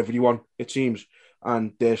past everyone, it seems,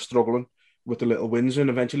 and they're struggling with the little wins, and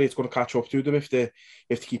eventually it's going to catch up to them if they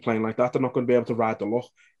keep playing like that. They're not going to be able to ride the luck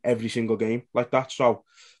every single game like that. So,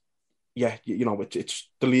 yeah, it's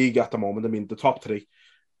the league at the moment. I mean, the top three,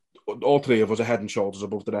 all three of us are head and shoulders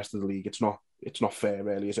above the rest of the league. It's not fair,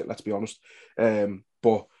 really, is it? Let's be honest.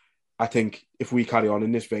 But I think if we carry on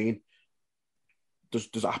in this vein,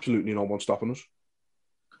 there's absolutely no one stopping us.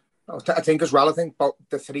 I think as well. I think both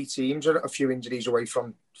the three teams are a few injuries away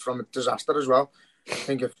from a disaster as well. I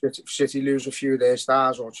think if City lose a few of their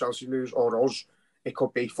stars, or Chelsea lose, or us, it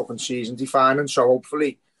could be fucking season defining. So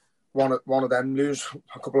hopefully, one of them lose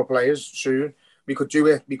a couple of players soon. We could do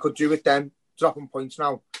it then, dropping points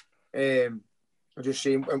now. I just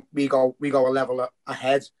see we go a level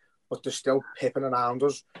ahead, but they're still pipping around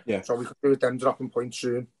us. Yeah. So we could do it then, dropping points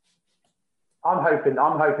soon. I'm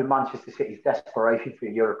hoping Manchester City's desperation for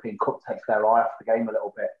a European Cup takes their eye off the game a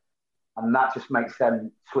little bit, and that just makes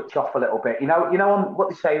them switch off a little bit. On what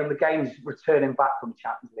they say on the games returning back from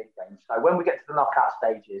Champions League games. So when we get to the knockout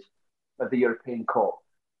stages of the European Cup,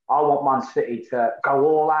 I want Man City to go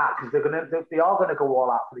all out, because they are gonna go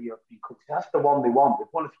all out for the European Cup. That's the one they want.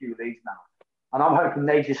 They've won a few leagues now, and I'm hoping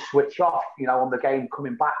they just switch off. On the game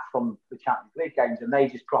coming back from the Champions League games, and they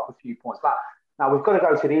just drop a few points back. Now, we've got to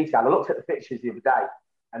go to detail. I looked at the fixtures the other day,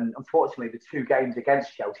 and unfortunately, the two games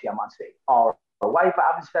against Chelsea and Man City are away. But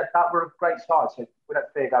having said that, we're a great side, so we don't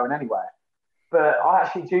fear going anywhere. But I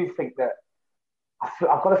actually do think that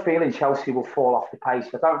I've got a feeling Chelsea will fall off the pace.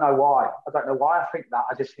 I don't know why. I think that.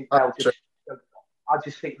 I just think I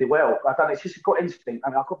just think they will. I don't know. It's just a gut instinct. I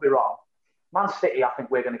mean, I could be wrong. Man City, I think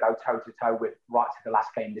we're going to go toe-to-toe with right to the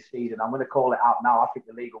last game this season. I'm going to call it out now. I think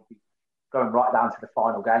the league will be going right down to the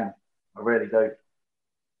final game. I really do.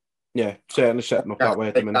 Yeah, certainly setting up that way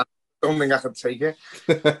at the minute. I don't think I can take it.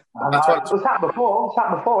 It's happened before,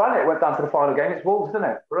 hasn't it? It went down to the final game. It's Wolves, isn't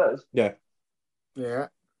it, for us? Yeah. Yeah.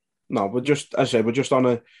 No, we're just that's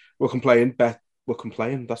complaining.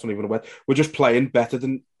 That's not even a word. We're just playing better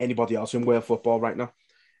than anybody else in world football right now.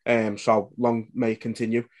 So long may it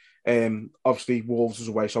continue. Obviously Wolves is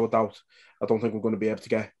away, so I don't think we're going to be able to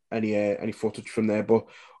get any footage from there. But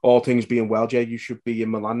all things being well, Jay, you should be in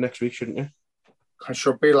Milan next week, shouldn't you? I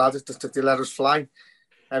should be, lad. If they let us fly.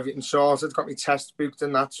 Everything sorted. Got me test booked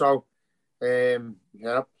and that. So, I'll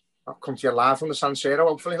come to you live from the San Siro,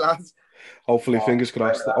 hopefully, lads. Hopefully, fingers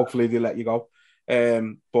crossed. Hopefully, they let you go.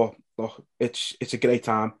 But look, it's a great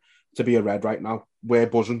time to be a Red right now. We're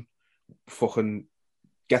buzzing. Fucking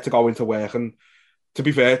get to go into work. And to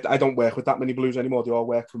be fair, I don't work with that many Blues anymore. They all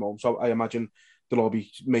work from home. So I imagine they'll all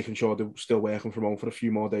be making sure they're still working from home for a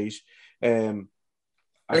few more days.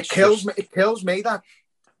 It kills me that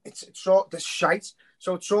it's sort of shite.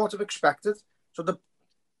 So it's sort of expected. So the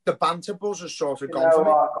banter buzz has sort of gone for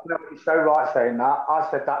me. You're so right saying that. I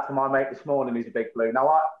said that to my mate this morning, who's a big Blue.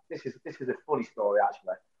 Now, this is a funny story,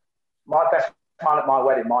 actually. My best man at my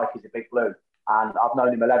wedding, Mike, is a big Blue, and I've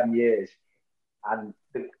known him 11 years. And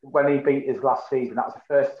when he beat us last season, that was the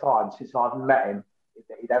first time since I've met him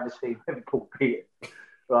that he'd ever seen Liverpool beat us,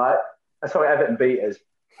 right? Sorry, Everton beat us.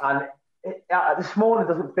 And this morning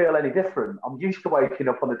doesn't feel any different. I'm used to waking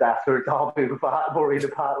up on the day after a derby without worrying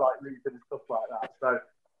about losing and stuff like that. So,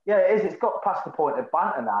 yeah, it is. It's got past the point of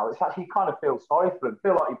banter now. It's actually, you kind of feel sorry for them.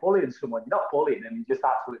 Feel like you're bullying someone. You're not bullying them. You're just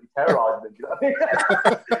absolutely terrorising them. You know what I mean?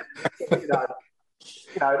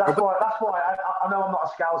 That's why I know I'm not a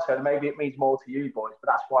Scouser, and maybe it means more to you boys,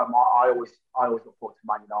 but that's why I always look forward to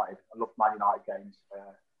Man United. I love Man United games.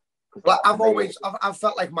 I've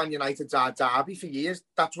felt like Man United's our derby for years.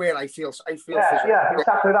 That's where I feel. Yeah,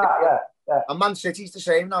 exactly that. Yeah. And Man City's the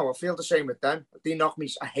same now. I feel the same with them. They knock me.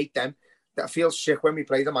 I hate them. That feels sick when we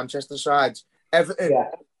play the Manchester sides. Everton,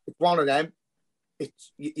 it's one of them.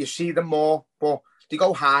 You see them more, but they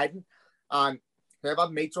go hiding. And I've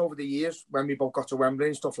had mates over the years when we both got to Wembley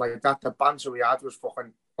and stuff like that. The banter we had was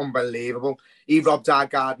fucking unbelievable. He robbed our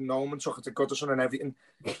garden home and took it to Goodison and everything,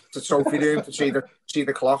 to trophy room to see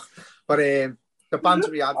the clock. But the banter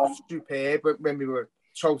we had was superb when we were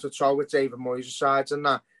toe to toe with David Moyes' sides and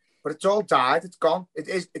that. But it's all died. It's gone.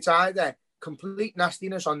 It's either complete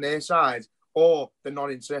nastiness on their side or they're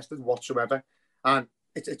not interested whatsoever. And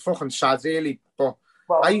it's fucking sad, really. But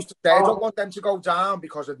I used to say I don't want them to go down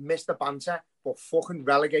because I'd missed the banter. But fucking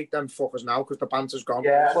relegate them fuckers now because the banter's gone.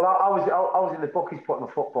 Yeah, well, I was in the bookies putting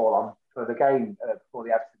the football on for the game before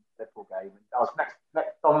the Liverpool game. And I was next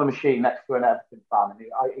on the machine next to an Everton fan, and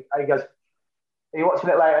he goes, "Are you watching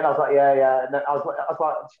it later?" And I was like, "Yeah." And then I was like,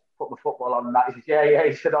 just put my football on, and that. He said, "Yeah."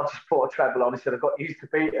 He said, "I'll just put a treble on." He said, "I got used to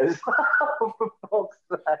beaters." For fuck's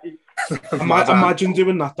sake. Imagine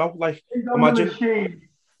doing that though. Like, He's on the machine.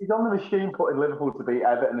 He's on the machine putting Liverpool to beat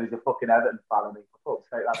Everton, and he's a fucking Everton fan. And for fuck's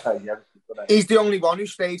sake, that tells you everything, doesn't it? He's the only one who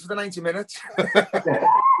stayed for the 90 minutes.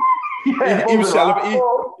 He was celebrating.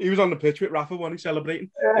 He was on the pitch with Rafa when he's celebrating.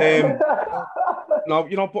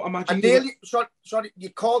 No, but imagine. And nearly, sorry, you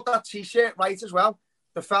called that T-shirt right as well.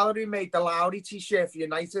 The fella who made the Lowry T-shirt for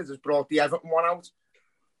United has brought the Everton one out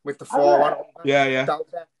with the 4-1. Yeah.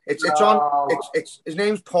 It's on. It's his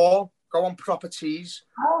name's Paul. Go on Proper Tees.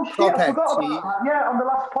 Oh shit! I forgot about that. Yeah, on the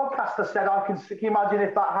last podcast I said can you imagine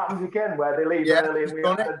if that happens again, where they leave early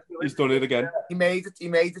and he's done it again. He made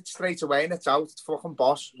it straight away, and it's out. It's fucking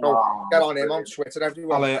boss. So get on him on Twitter,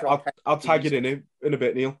 everyone. I'll tag it in a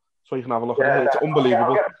bit, Neil, so you can have a look at it. It's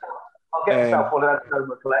unbelievable. I'll get myself one of them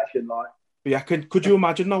my collection, like. But yeah, could you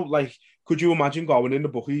imagine though? Like, could you imagine going in the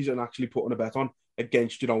bookies and actually putting a bet on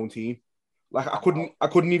against your own team? Like, I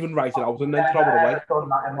couldn't even write it out and then throw it away. I've done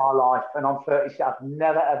that in my life, and I'm 36. I've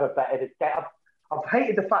never ever betted it. I've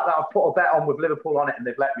hated the fact that I've put a bet on with Liverpool on it and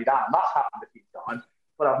they've let me down. That's happened a few times,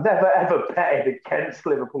 but I've never ever betted against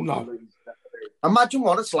Liverpool to lose. Imagine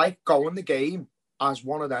what it's like going the game as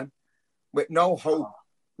one of them with no hope,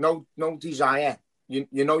 no desire. You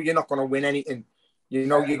know you're not going to win anything. You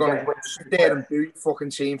know you're going to sit there and do your fucking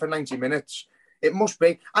team for 90 minutes. It must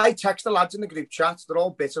be. I text the lads in the group chat. They're all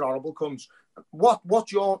bitter, horrible cunts.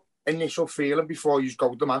 What's your initial feeling before you go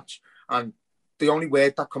to the match? And the only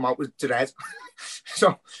word that come out was dread.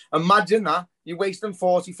 So imagine that. You're wasting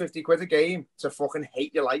 40, 50 quid a game to fucking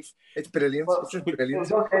hate your life. It's brilliant. Well, it's just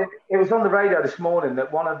brilliant. It was on the radio this morning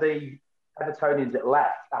that one of the Evertonians that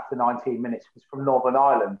left after 19 minutes was from Northern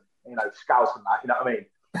Ireland. Scouse and that, you know what I mean?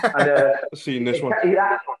 And, I've seen this one.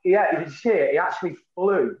 He actually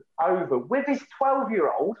flew over with his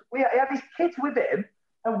 12-year-old. He had his kids with him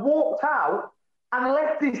and walked out and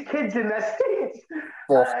left his kids in their seats.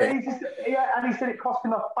 And he said it cost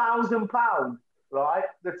him £1,000, right?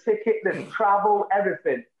 The ticket, the travel,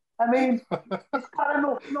 everything. I mean, it's kind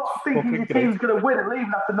of not thinking your team's going to win and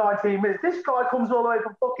leaving after 19 minutes. This guy comes all the way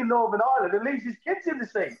from fucking Northern Ireland and leaves his kids in the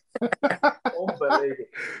seat. Unbelievable.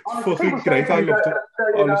 Honestly, fucking great. I loved it.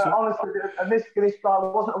 Honestly, and this guy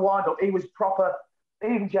wasn't a wind-up. He was proper.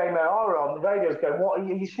 Even Jamie O'Hara on the radio was going, "What are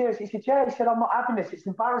you serious?" He said, "Yeah." He said, "I'm not having this. It's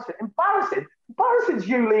embarrassing." Embarrassing's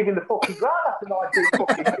you leaving the fucking ground after 19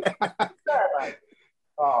 fucking minutes. Mate.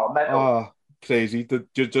 Oh, mental. Oh, crazy. They're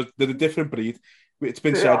a different breed. It's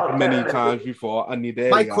been said many times before, and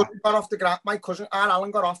my cousin got off the ground. My cousin,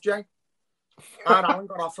 Alan, got off, Jay. Alan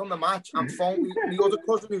got off from the match and phoned the other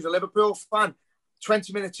cousin, who's a Liverpool fan,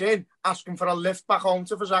 20 minutes in, asking for a lift back home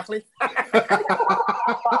to Verzackley.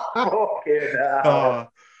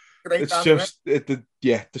 It's just, the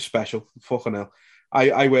special. Fucking hell.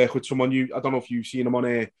 I work with someone, I don't know if you've seen him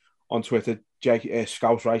on Twitter, Jake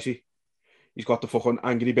Scouse Ricey. He's got the fucking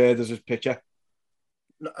Angry Bird as his picture.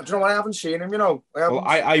 Do you know what? I haven't seen him,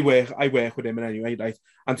 I work with him anyway, right?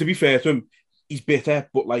 And to be fair to him, he's bitter,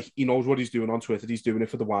 but like he knows what he's doing on Twitter. He's doing it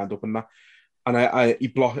for the wind up and that. And he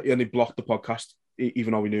blocked the podcast,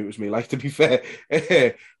 even though he knew it was me. Like, to be fair,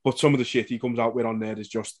 but some of the shit he comes out with on there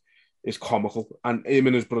is comical. And him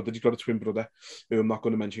and his brother, he's got a twin brother who I'm not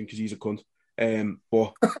going to mention because he's a cunt.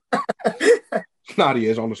 But nah, he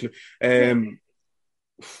is, honestly.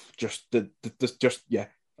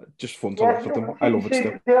 Just fun to laugh at them. I love it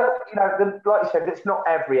still. Like you said, it's not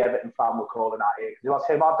every Everton fan we're calling out here. Because like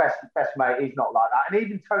I say, my best mate, he's not like that. And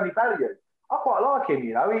even Tony Bellew, I quite like him,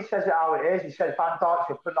 He says it how it is. He says Van Dijk's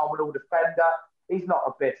a phenomenal defender. He's not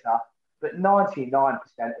a bitter. But 99%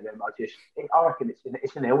 of them I reckon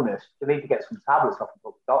it's an illness. They need to get some tablets off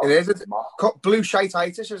the doctor. It is. Blue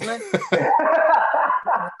shite-itis, isn't it?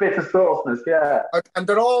 Bitter sauceness, yeah. And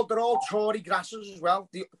they're all Tory grasses as well.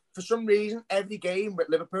 For some reason, every game with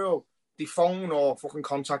Liverpool, they phone or fucking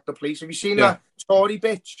contact the police. Have you seen that Tory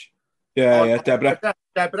bitch? Yeah, Deborah.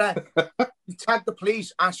 He tagged the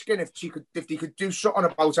police asking if they could do something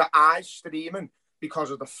about her eyes streaming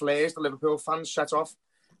because of the flares the Liverpool fans set off.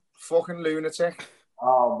 Fucking lunatic.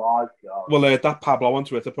 Oh my God. Well, that Pablo on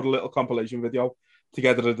Twitter put a little compilation video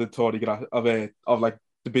together of the Tory of like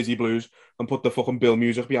the Busy Blues and put the fucking Bill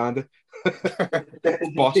music behind it. Did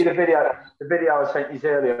you see the video I sent you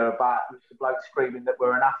earlier about the bloke screaming that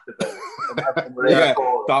we're an afterburn? Yeah,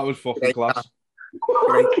 that was fucking class.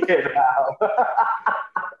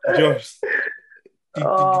 Just did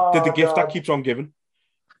the gift that keeps on giving.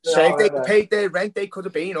 Say if they paid their rent, they could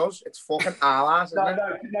have been us. It's fucking our ass, isn't it?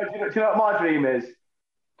 No. Do you know what my dream is?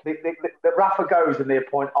 That Rafa goes and they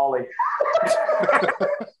appoint Ollie.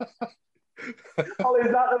 Ollie's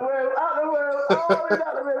at the wheel. Ollie's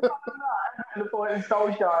at the wheel. And appointing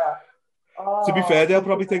Solskjaer. To be fair, they'll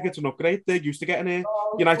probably think it's an upgrade. They're used to getting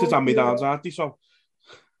United's hand-me-downs, aren't they? So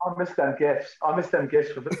I miss them gifts.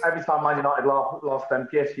 Every time Man United lost them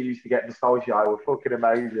gifts, you used to get the Solskjaer. Were fucking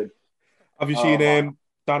amazing. Have you seen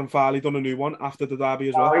Darren Farley done a new one after the derby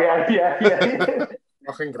as well? Oh, yeah.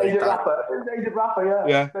 Fucking great. David Rafa,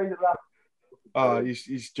 yeah. David Rafa.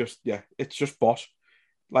 He's just, it's just boss.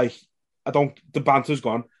 Like, the banter's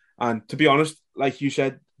gone. And to be honest, like you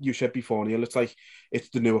said before, Neil, it's like, it's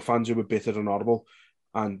the newer fans who are bitter and horrible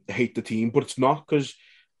and hate the team, but it's not, because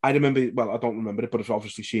I don't remember it, but I've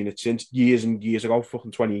obviously seen it since years and years ago,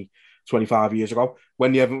 fucking 20, 25 years ago,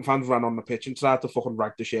 when the Everton fans ran on the pitch and tried to fucking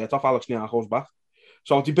rag the shirt off Alex Niako's back.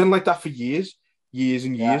 So they've been like that for years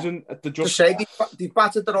and years, and they're just... To say they've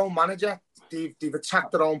battered their own manager, they've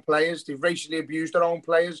attacked their own players, they've racially abused their own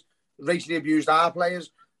players, racially abused our players.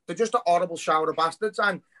 They're just a horrible shower of bastards,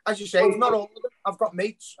 and as you say, it's not all of them. I've got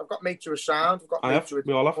mates who are sound, I've got mates who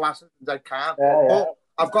are classes and they can't. But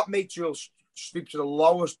I've got mates who'll sleep to the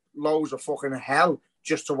lowest lows of fucking hell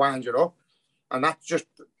just to wind you up. And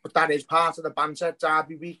but that is part of the banter.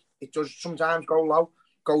 Derby week, it does sometimes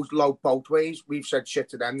goes low both ways. We've said shit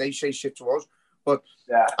to them, they say shit to us. But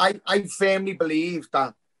I firmly believe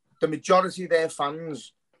that the majority of their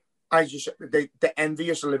fans, they're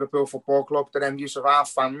envious of Liverpool Football Club, they're envious of our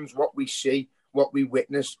fans, what we see, what we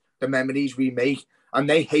witness, the memories we make, and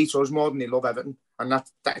they hate us more than they love Everton. And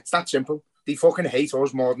it's that simple. They fucking hate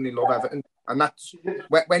us more than they love Everton. And that's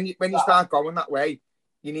when you start going that way,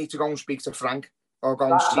 you need to go and speak to Frank or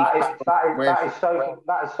go and see. That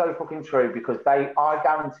is so fucking true, because I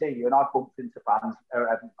guarantee you, and I've bumped into fans,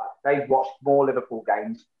 they've watched more Liverpool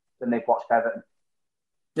games than they've watched Everton.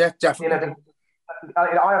 Yeah, definitely. You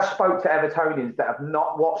know, I have spoke to Evertonians that have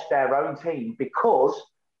not watched their own team because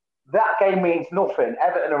that game means nothing.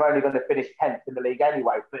 Everton are only going to finish 10th in the league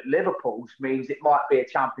anyway, but Liverpool's means it might be a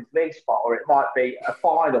Champions League spot, or it might be a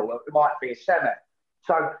final, or it might be a semi.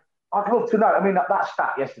 So I'd love to know. I mean, that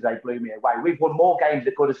stat yesterday blew me away. We've won more games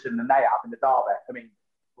at Goodison than they have in the derby. I mean,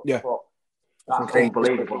 that's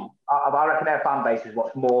unbelievable. I reckon their fan base has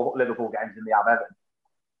watched more Liverpool games than they have Everton.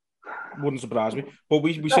 Wouldn't surprise me. But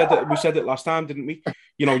we said it last time, didn't we?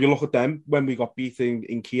 You know, you look at them when we got beaten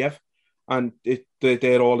in Kiev, and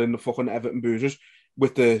they're all in the fucking Everton boozers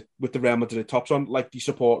with the Real Madrid tops on, like they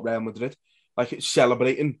support Real Madrid, like it's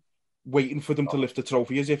celebrating, waiting for them to lift the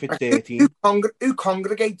trophy as if it's their team. Who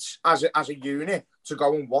congregates as a unit to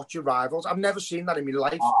go and watch your rivals? I've never seen that in my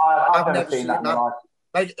life. I've never seen that.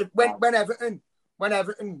 Like when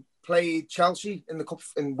Everton played Chelsea in the cup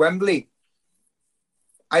in Wembley,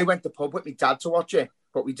 I went to the pub with my dad to watch it,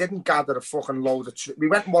 but we didn't gather a fucking load of troops. We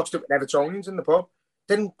went and watched it with Evertonians in the pub.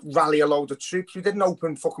 Didn't rally a load of troops. We didn't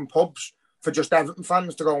open fucking pubs for just Everton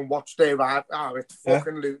fans to go and watch their ride. It's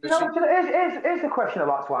fucking lunacy. Here's the question I'd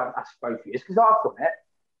like to ask both of you, because I've done it.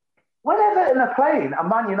 When Everton are playing a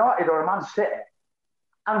Man United or a Man City,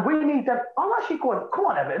 and we need them, I'm actually going, come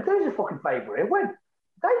on, Everton, do us a fucking favour here, win.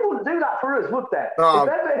 They wouldn't do that for us, would they? Oh.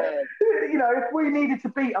 If we needed to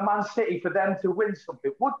beat a Man City for them to win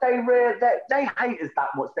something, would they really? They hate us that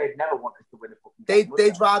much. They'd never want us to win a fucking game.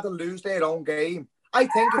 They'd rather lose their own game. I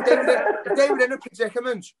think if they were in a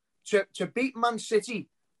predicament to beat Man City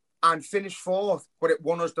and finish fourth, but it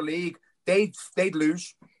won us the league, they'd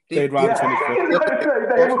lose. They'd rather finish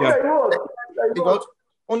fourth. They would.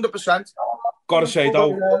 100%. Gotta say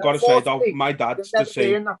though, my dad's the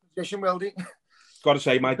same. In that position, will they? Got to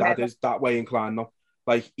say, my dad is that way inclined now.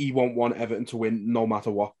 Like, he won't want Everton to win no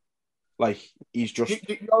matter what. Like, he's just...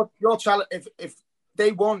 You're telling... If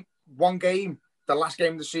they won one game, the last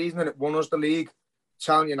game of the season, and it won us the league,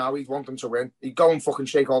 telling you now he'd want them to win. He'd go and fucking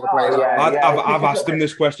shake all the players. I've asked him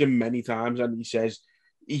this question many times, and he says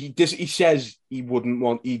he'd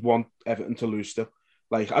want Everton to lose still.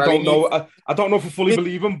 Like, I don't know if I fully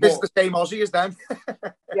believe him, but it's the same Aussie as them.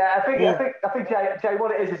 I think Jay,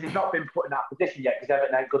 what it is he's not been put in that position yet because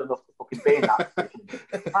Everton ain't good enough to fucking be in that position.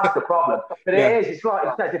 That's the problem. But it is. It's like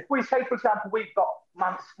it says. If we say, for example, we've got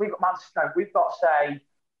say,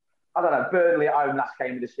 I don't know, Burnley at home last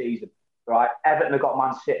game of the season, right? Everton have got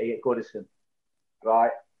Man City at Goodison,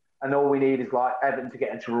 right? And all we need is like Everton to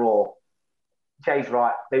get a draw. Jay's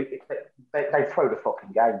right. They throw the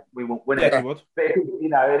fucking game. We won't win it. They would. But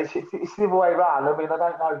it's the other way around. I mean, I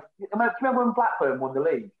don't know. Do you remember when Blackburn won the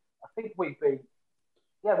league? I think we beat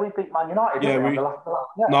Man United. Yeah,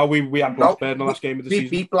 we had Blackburn in the last game of the season. We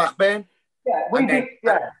beat Blackburn. Yeah, we And did. then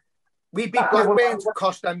Yeah, we beat That's it, Blackburn well, to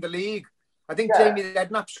cost them the league. I think yeah. Jamie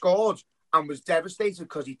Redknapp scored and was devastated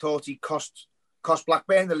because he thought he cost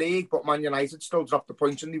Blackburn the league, but Man United still dropped the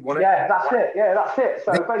points and they won it. Yeah, that's it. Yeah, that's it. I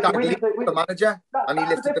So think basically, we did the manager, and he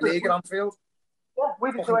that's lifted the difference. league at Anfield. Yeah,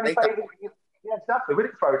 we didn't do Fucking any hate that. favours. Yeah, exactly. We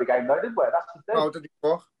didn't throw the game though, did we? That's the thing. No, did he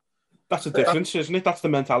fuck? That's the difference, isn't it? That's the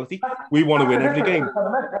mentality. We want to win every game.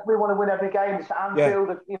 We want to win every game. It's at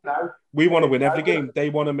Anfield, you know. We want to win every game. They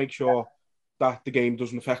want to make sure that the game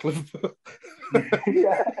doesn't affect Liverpool.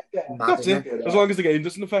 yeah. That's it. As long as the game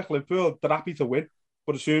doesn't affect Liverpool, they're happy to win.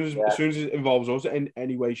 But as soon as it involves us in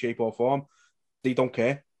any way, shape, or form, they don't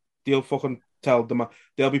care. They'll fucking tell them.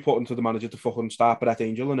 They'll be putting to the manager to fucking start Brett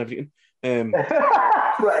Angel and everything.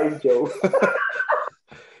 Brett Angel.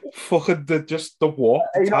 Fucking the war.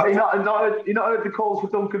 You not heard the calls for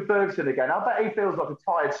Duncan Ferguson again. I bet he feels like a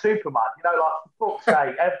tired Superman. You know, like for fuck's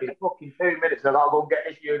sake, every fucking 2 minutes they're like, "I'll go and get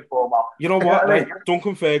this uniform off." You know what? I mean?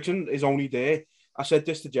 Duncan Ferguson is only there. I said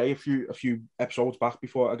this to Jay a few episodes back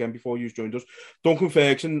before you joined us. Duncan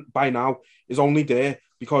Ferguson by now is only there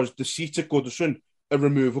because the seats at Goodison are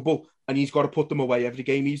removable and he's got to put them away every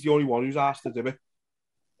game. He's the only one who's asked to do it.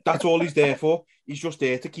 That's all he's there for. He's just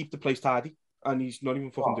there to keep the place tidy. And he's not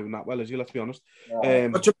even fucking doing that well, is he? Let's be honest.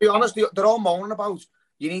 But to be honest, they're all moaning about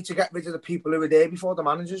you need to get rid of the people who were there before the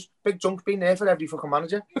managers. Big Junk's been there for every fucking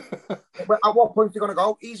manager. At what point are you going to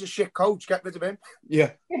go? He's a shit coach. Get rid of him.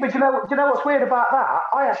 Yeah. But do you know what's weird about that?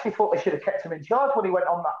 I actually thought they should have kept him in charge when he went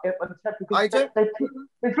on that. I do.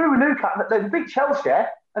 They drew with Newcastle. They beat Chelsea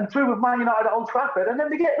and drew with Man United at Old Trafford, and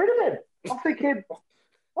then they get rid of him. I'm thinking,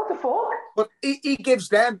 what the fuck? But he gives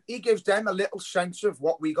them a little sense of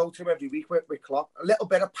what we go through every week with Klopp. A little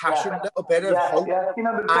bit of passion, a little bit of hope. Yeah. You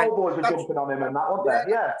remember the ball boys were jumping on him and that, weren't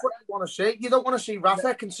they? Yeah. That's what you want to see. You don't want to see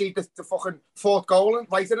Rafa concede the fucking fourth goal and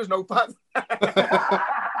write in his notepad.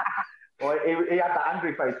 Well, he had that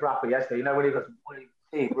angry face, Rafa, yesterday. You know, when he was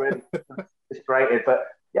really frustrated. But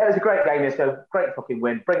yeah, it was a great game. It's a great fucking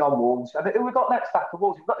win. Bring on Wolves. And who we got next after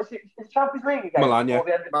Wolves? We've got the Champions League again. Milan,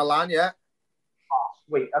 yeah. Oh,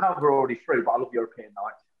 sweet. I know we're already through, but I love European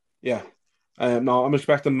nights. Yeah. No, I'm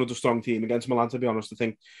expecting another strong team against Milan, to be honest. I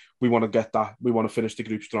think we want to get that. We want to finish the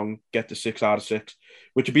group strong, get the 6 out of 6,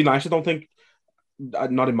 which would be nice. I don't think,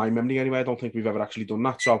 not in my memory anyway, I don't think we've ever actually done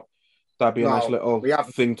that. So that'd be a nice little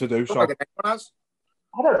thing to do. So I don't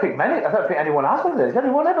think anyone has. Has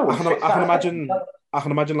anyone ever? I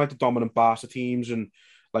can imagine like the dominant Barca teams and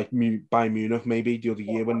like Bayern Munich maybe the other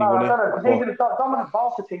year when they won it. Even the dominant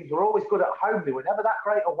Barca teams were always good at home. They were never that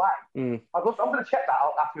great away. I'm going to check that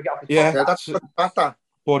out after we get off this podcast. Yeah, that's better.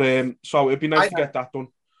 But so it'd be nice to get that done.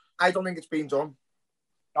 I don't think it's been done.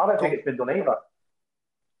 I don't think it's been done either.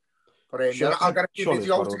 But I'll get a few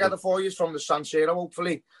videos together for you from the San Siro.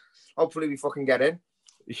 Hopefully we fucking get in.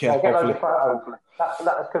 Yeah, get those photos.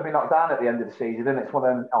 That's going to be knocked down at the end of the season, isn't it? It's one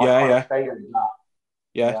of them stadiums.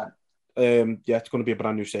 Yeah, it's going to be a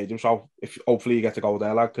brand new stadium. So hopefully you get to go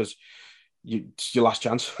there, lad, because it's your last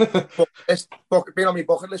chance. It's been on my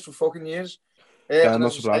bucket list for fucking years. I'm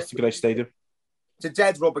not surprised. It's a great stadium. It's a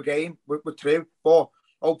dead rubber game. We're through, but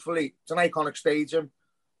hopefully it's an iconic stadium.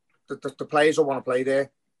 The players will want to play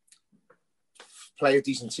there. Play a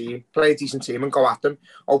decent team, and go at them.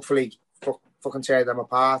 Hopefully, fucking tear them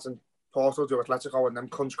apart, and Porto do Atletico, and them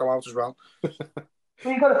cunts go out as well. Well,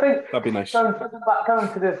 you've got to think, that'd be nice. Going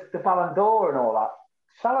to the Ballon d'Or and all that,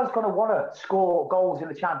 Salah's going to want to score goals in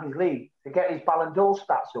the Champions League to get his Ballon d'Or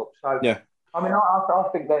stats up. So, yeah. I mean, I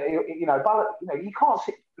think that, you can't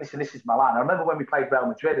sit. Listen, this is Milan. I remember when we played Real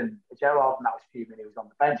Madrid and Gerrard, and that was fuming, he was on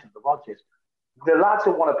the bench of the Rodgers. The lads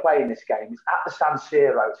that want to play in this game is at the San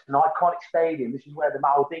Siro. It's an iconic stadium. This is where the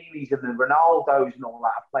Maldinis and the Ronaldos and all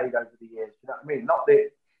that have played over the years. You know what I mean? Not the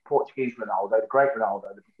Portuguese Ronaldo, the great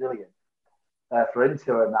Ronaldo, the Brazilian, for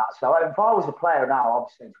Inter and that. So if I was a player now,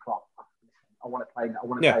 obviously it's Klopp. I want to play in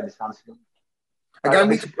the San Siro. Again,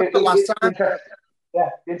 the last time.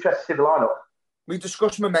 Interested to see the lineup. We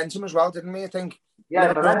discussed momentum as well, didn't we? I think.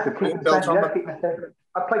 Yeah, momentum. Keep the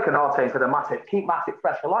I'd play Canate instead of Matic. Keep Matic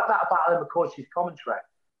fresh. I like that about Alan McCoy's commentary.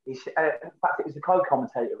 In fact, it was the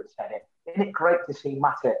co-commentator that said it. Isn't it great to see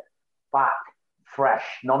Matic back, fresh,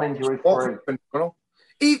 non-injury free?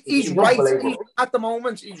 He's right. At the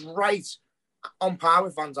moment, he's right on par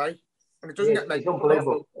with Van Dijk. And it doesn't get He's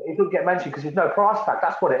unbelievable. He doesn't get mentioned because there's no price tag.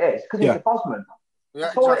 That's what it is. Because he's a Bosman. Yeah,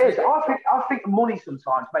 that's all it is. I think money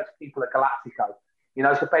sometimes makes people a Galactico.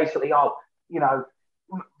 So basically,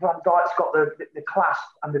 Van Dijk's got the class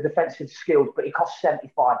and the defensive skills, but he costs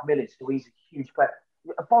 75 million, so he's a huge player.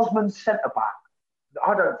 A Bosman centre back.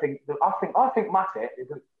 I think Matic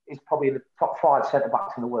is probably in the top 5 centre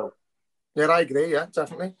backs in the world. Yeah, I agree. Yeah,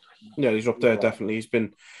 definitely. Yeah, he's up there, definitely. He's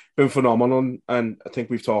been phenomenal, and I think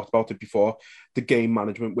we've talked about it before. The game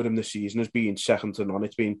management with him this season has been second to none.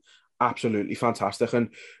 It's been absolutely fantastic, and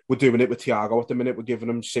we're doing it with Thiago at the minute. We're giving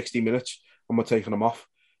him 60 minutes, and we're taking him off.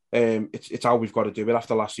 It's how we've got to do it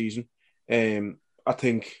after last season. I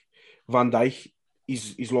think Van Dijk,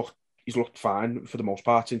 he's looked fine for the most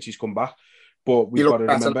part since he's come back, but we've got to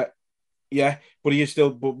remember, but he is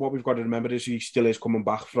still. But what we've got to remember is he still is coming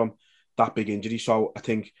back from that big injury. So I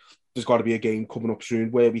think there's got to be a game coming up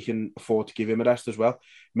soon where we can afford to give him a rest as well.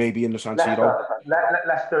 Maybe in the San Siro.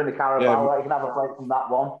 Leicester in the Carabao, you can have a break from that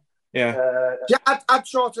one. Yeah,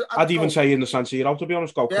 I'd even say in the San Siro, to be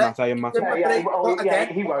honest, go Konate and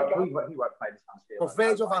Matip. He won't play the San Siro. But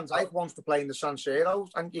Virgil van Dijk wants to play in the San Siro,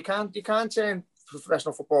 and you can't turn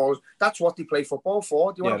professional footballers. That's what they play football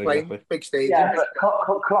for. Do you want to play in big stadiums? Yeah, but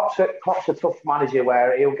Klopp's a tough manager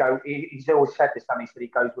where he'll go. He's always said this, and he said he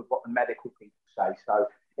goes with what the medical people say. So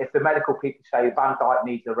if the medical people say Van Dijk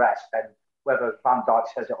needs a rest, then whether Van Dijk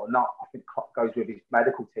says it or not, I think Klopp goes with his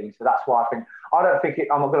medical team. So that's why I don't think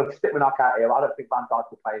I'm not going to stick my neck out here. I don't think Van Dijk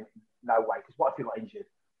will play in no way. Because what if he got injured?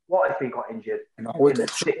 What if he got injured in the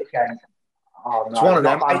sixth game? Oh, no, it's one of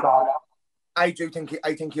them. I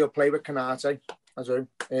think he'll play with Konate. I do.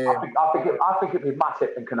 I think it'd be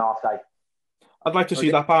Matip and Konate. I'd like to see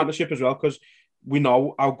that partnership as well, because we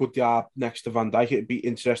know how good they are next to Van Dijk. It'd be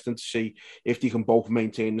interesting to see if they can both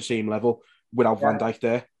maintain the same level without Van Dijk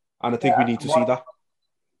there. And I think we need to see that.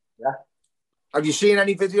 Yeah. Have you seen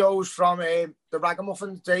any videos from the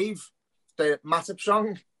Ragamuffins, Dave? The Matip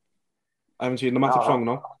song? I haven't seen the Matip song,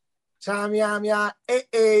 no. Samyamya,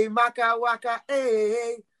 maka waka,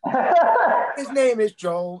 His name is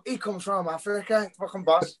Joe. He comes from Africa. Fucking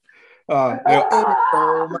boss. I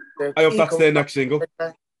hope that's their next single.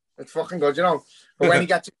 It's fucking good, you know. But when he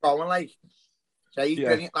gets it going, like, he's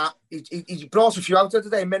brilliant. He brought a few out of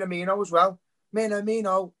today, Minamino as well.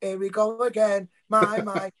 Minamino, here we go again.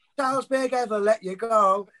 My, Charles Big ever let you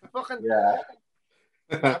go. Fucking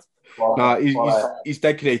he's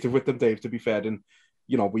dead creative with them, Dave. To be fair, and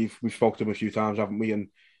you know we've spoken to him a few times, haven't we? And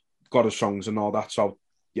got his songs and all that. So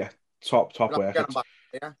yeah, top work.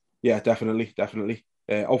 Yeah, definitely.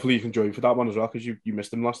 Hopefully you can join for that one as well, because you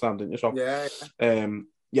missed him last time, didn't you? So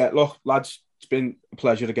look, lads, it's been a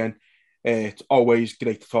pleasure again. It's always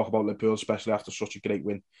great to talk about Liverpool, especially after such a great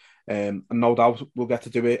win. And no doubt we'll get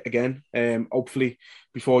to do it again. Hopefully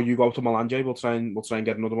before you go to Milan, Jay, we'll try and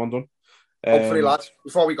get another one done. Hopefully, lads.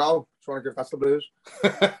 Before we go, just want to give that's the blues.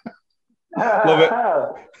 Love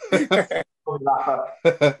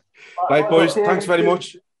it. Right, boys. Thanks very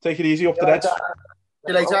much. Take it easy up the Reds. See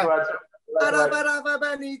you later.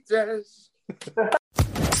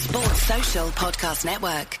 Sports Social Podcast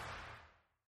Network.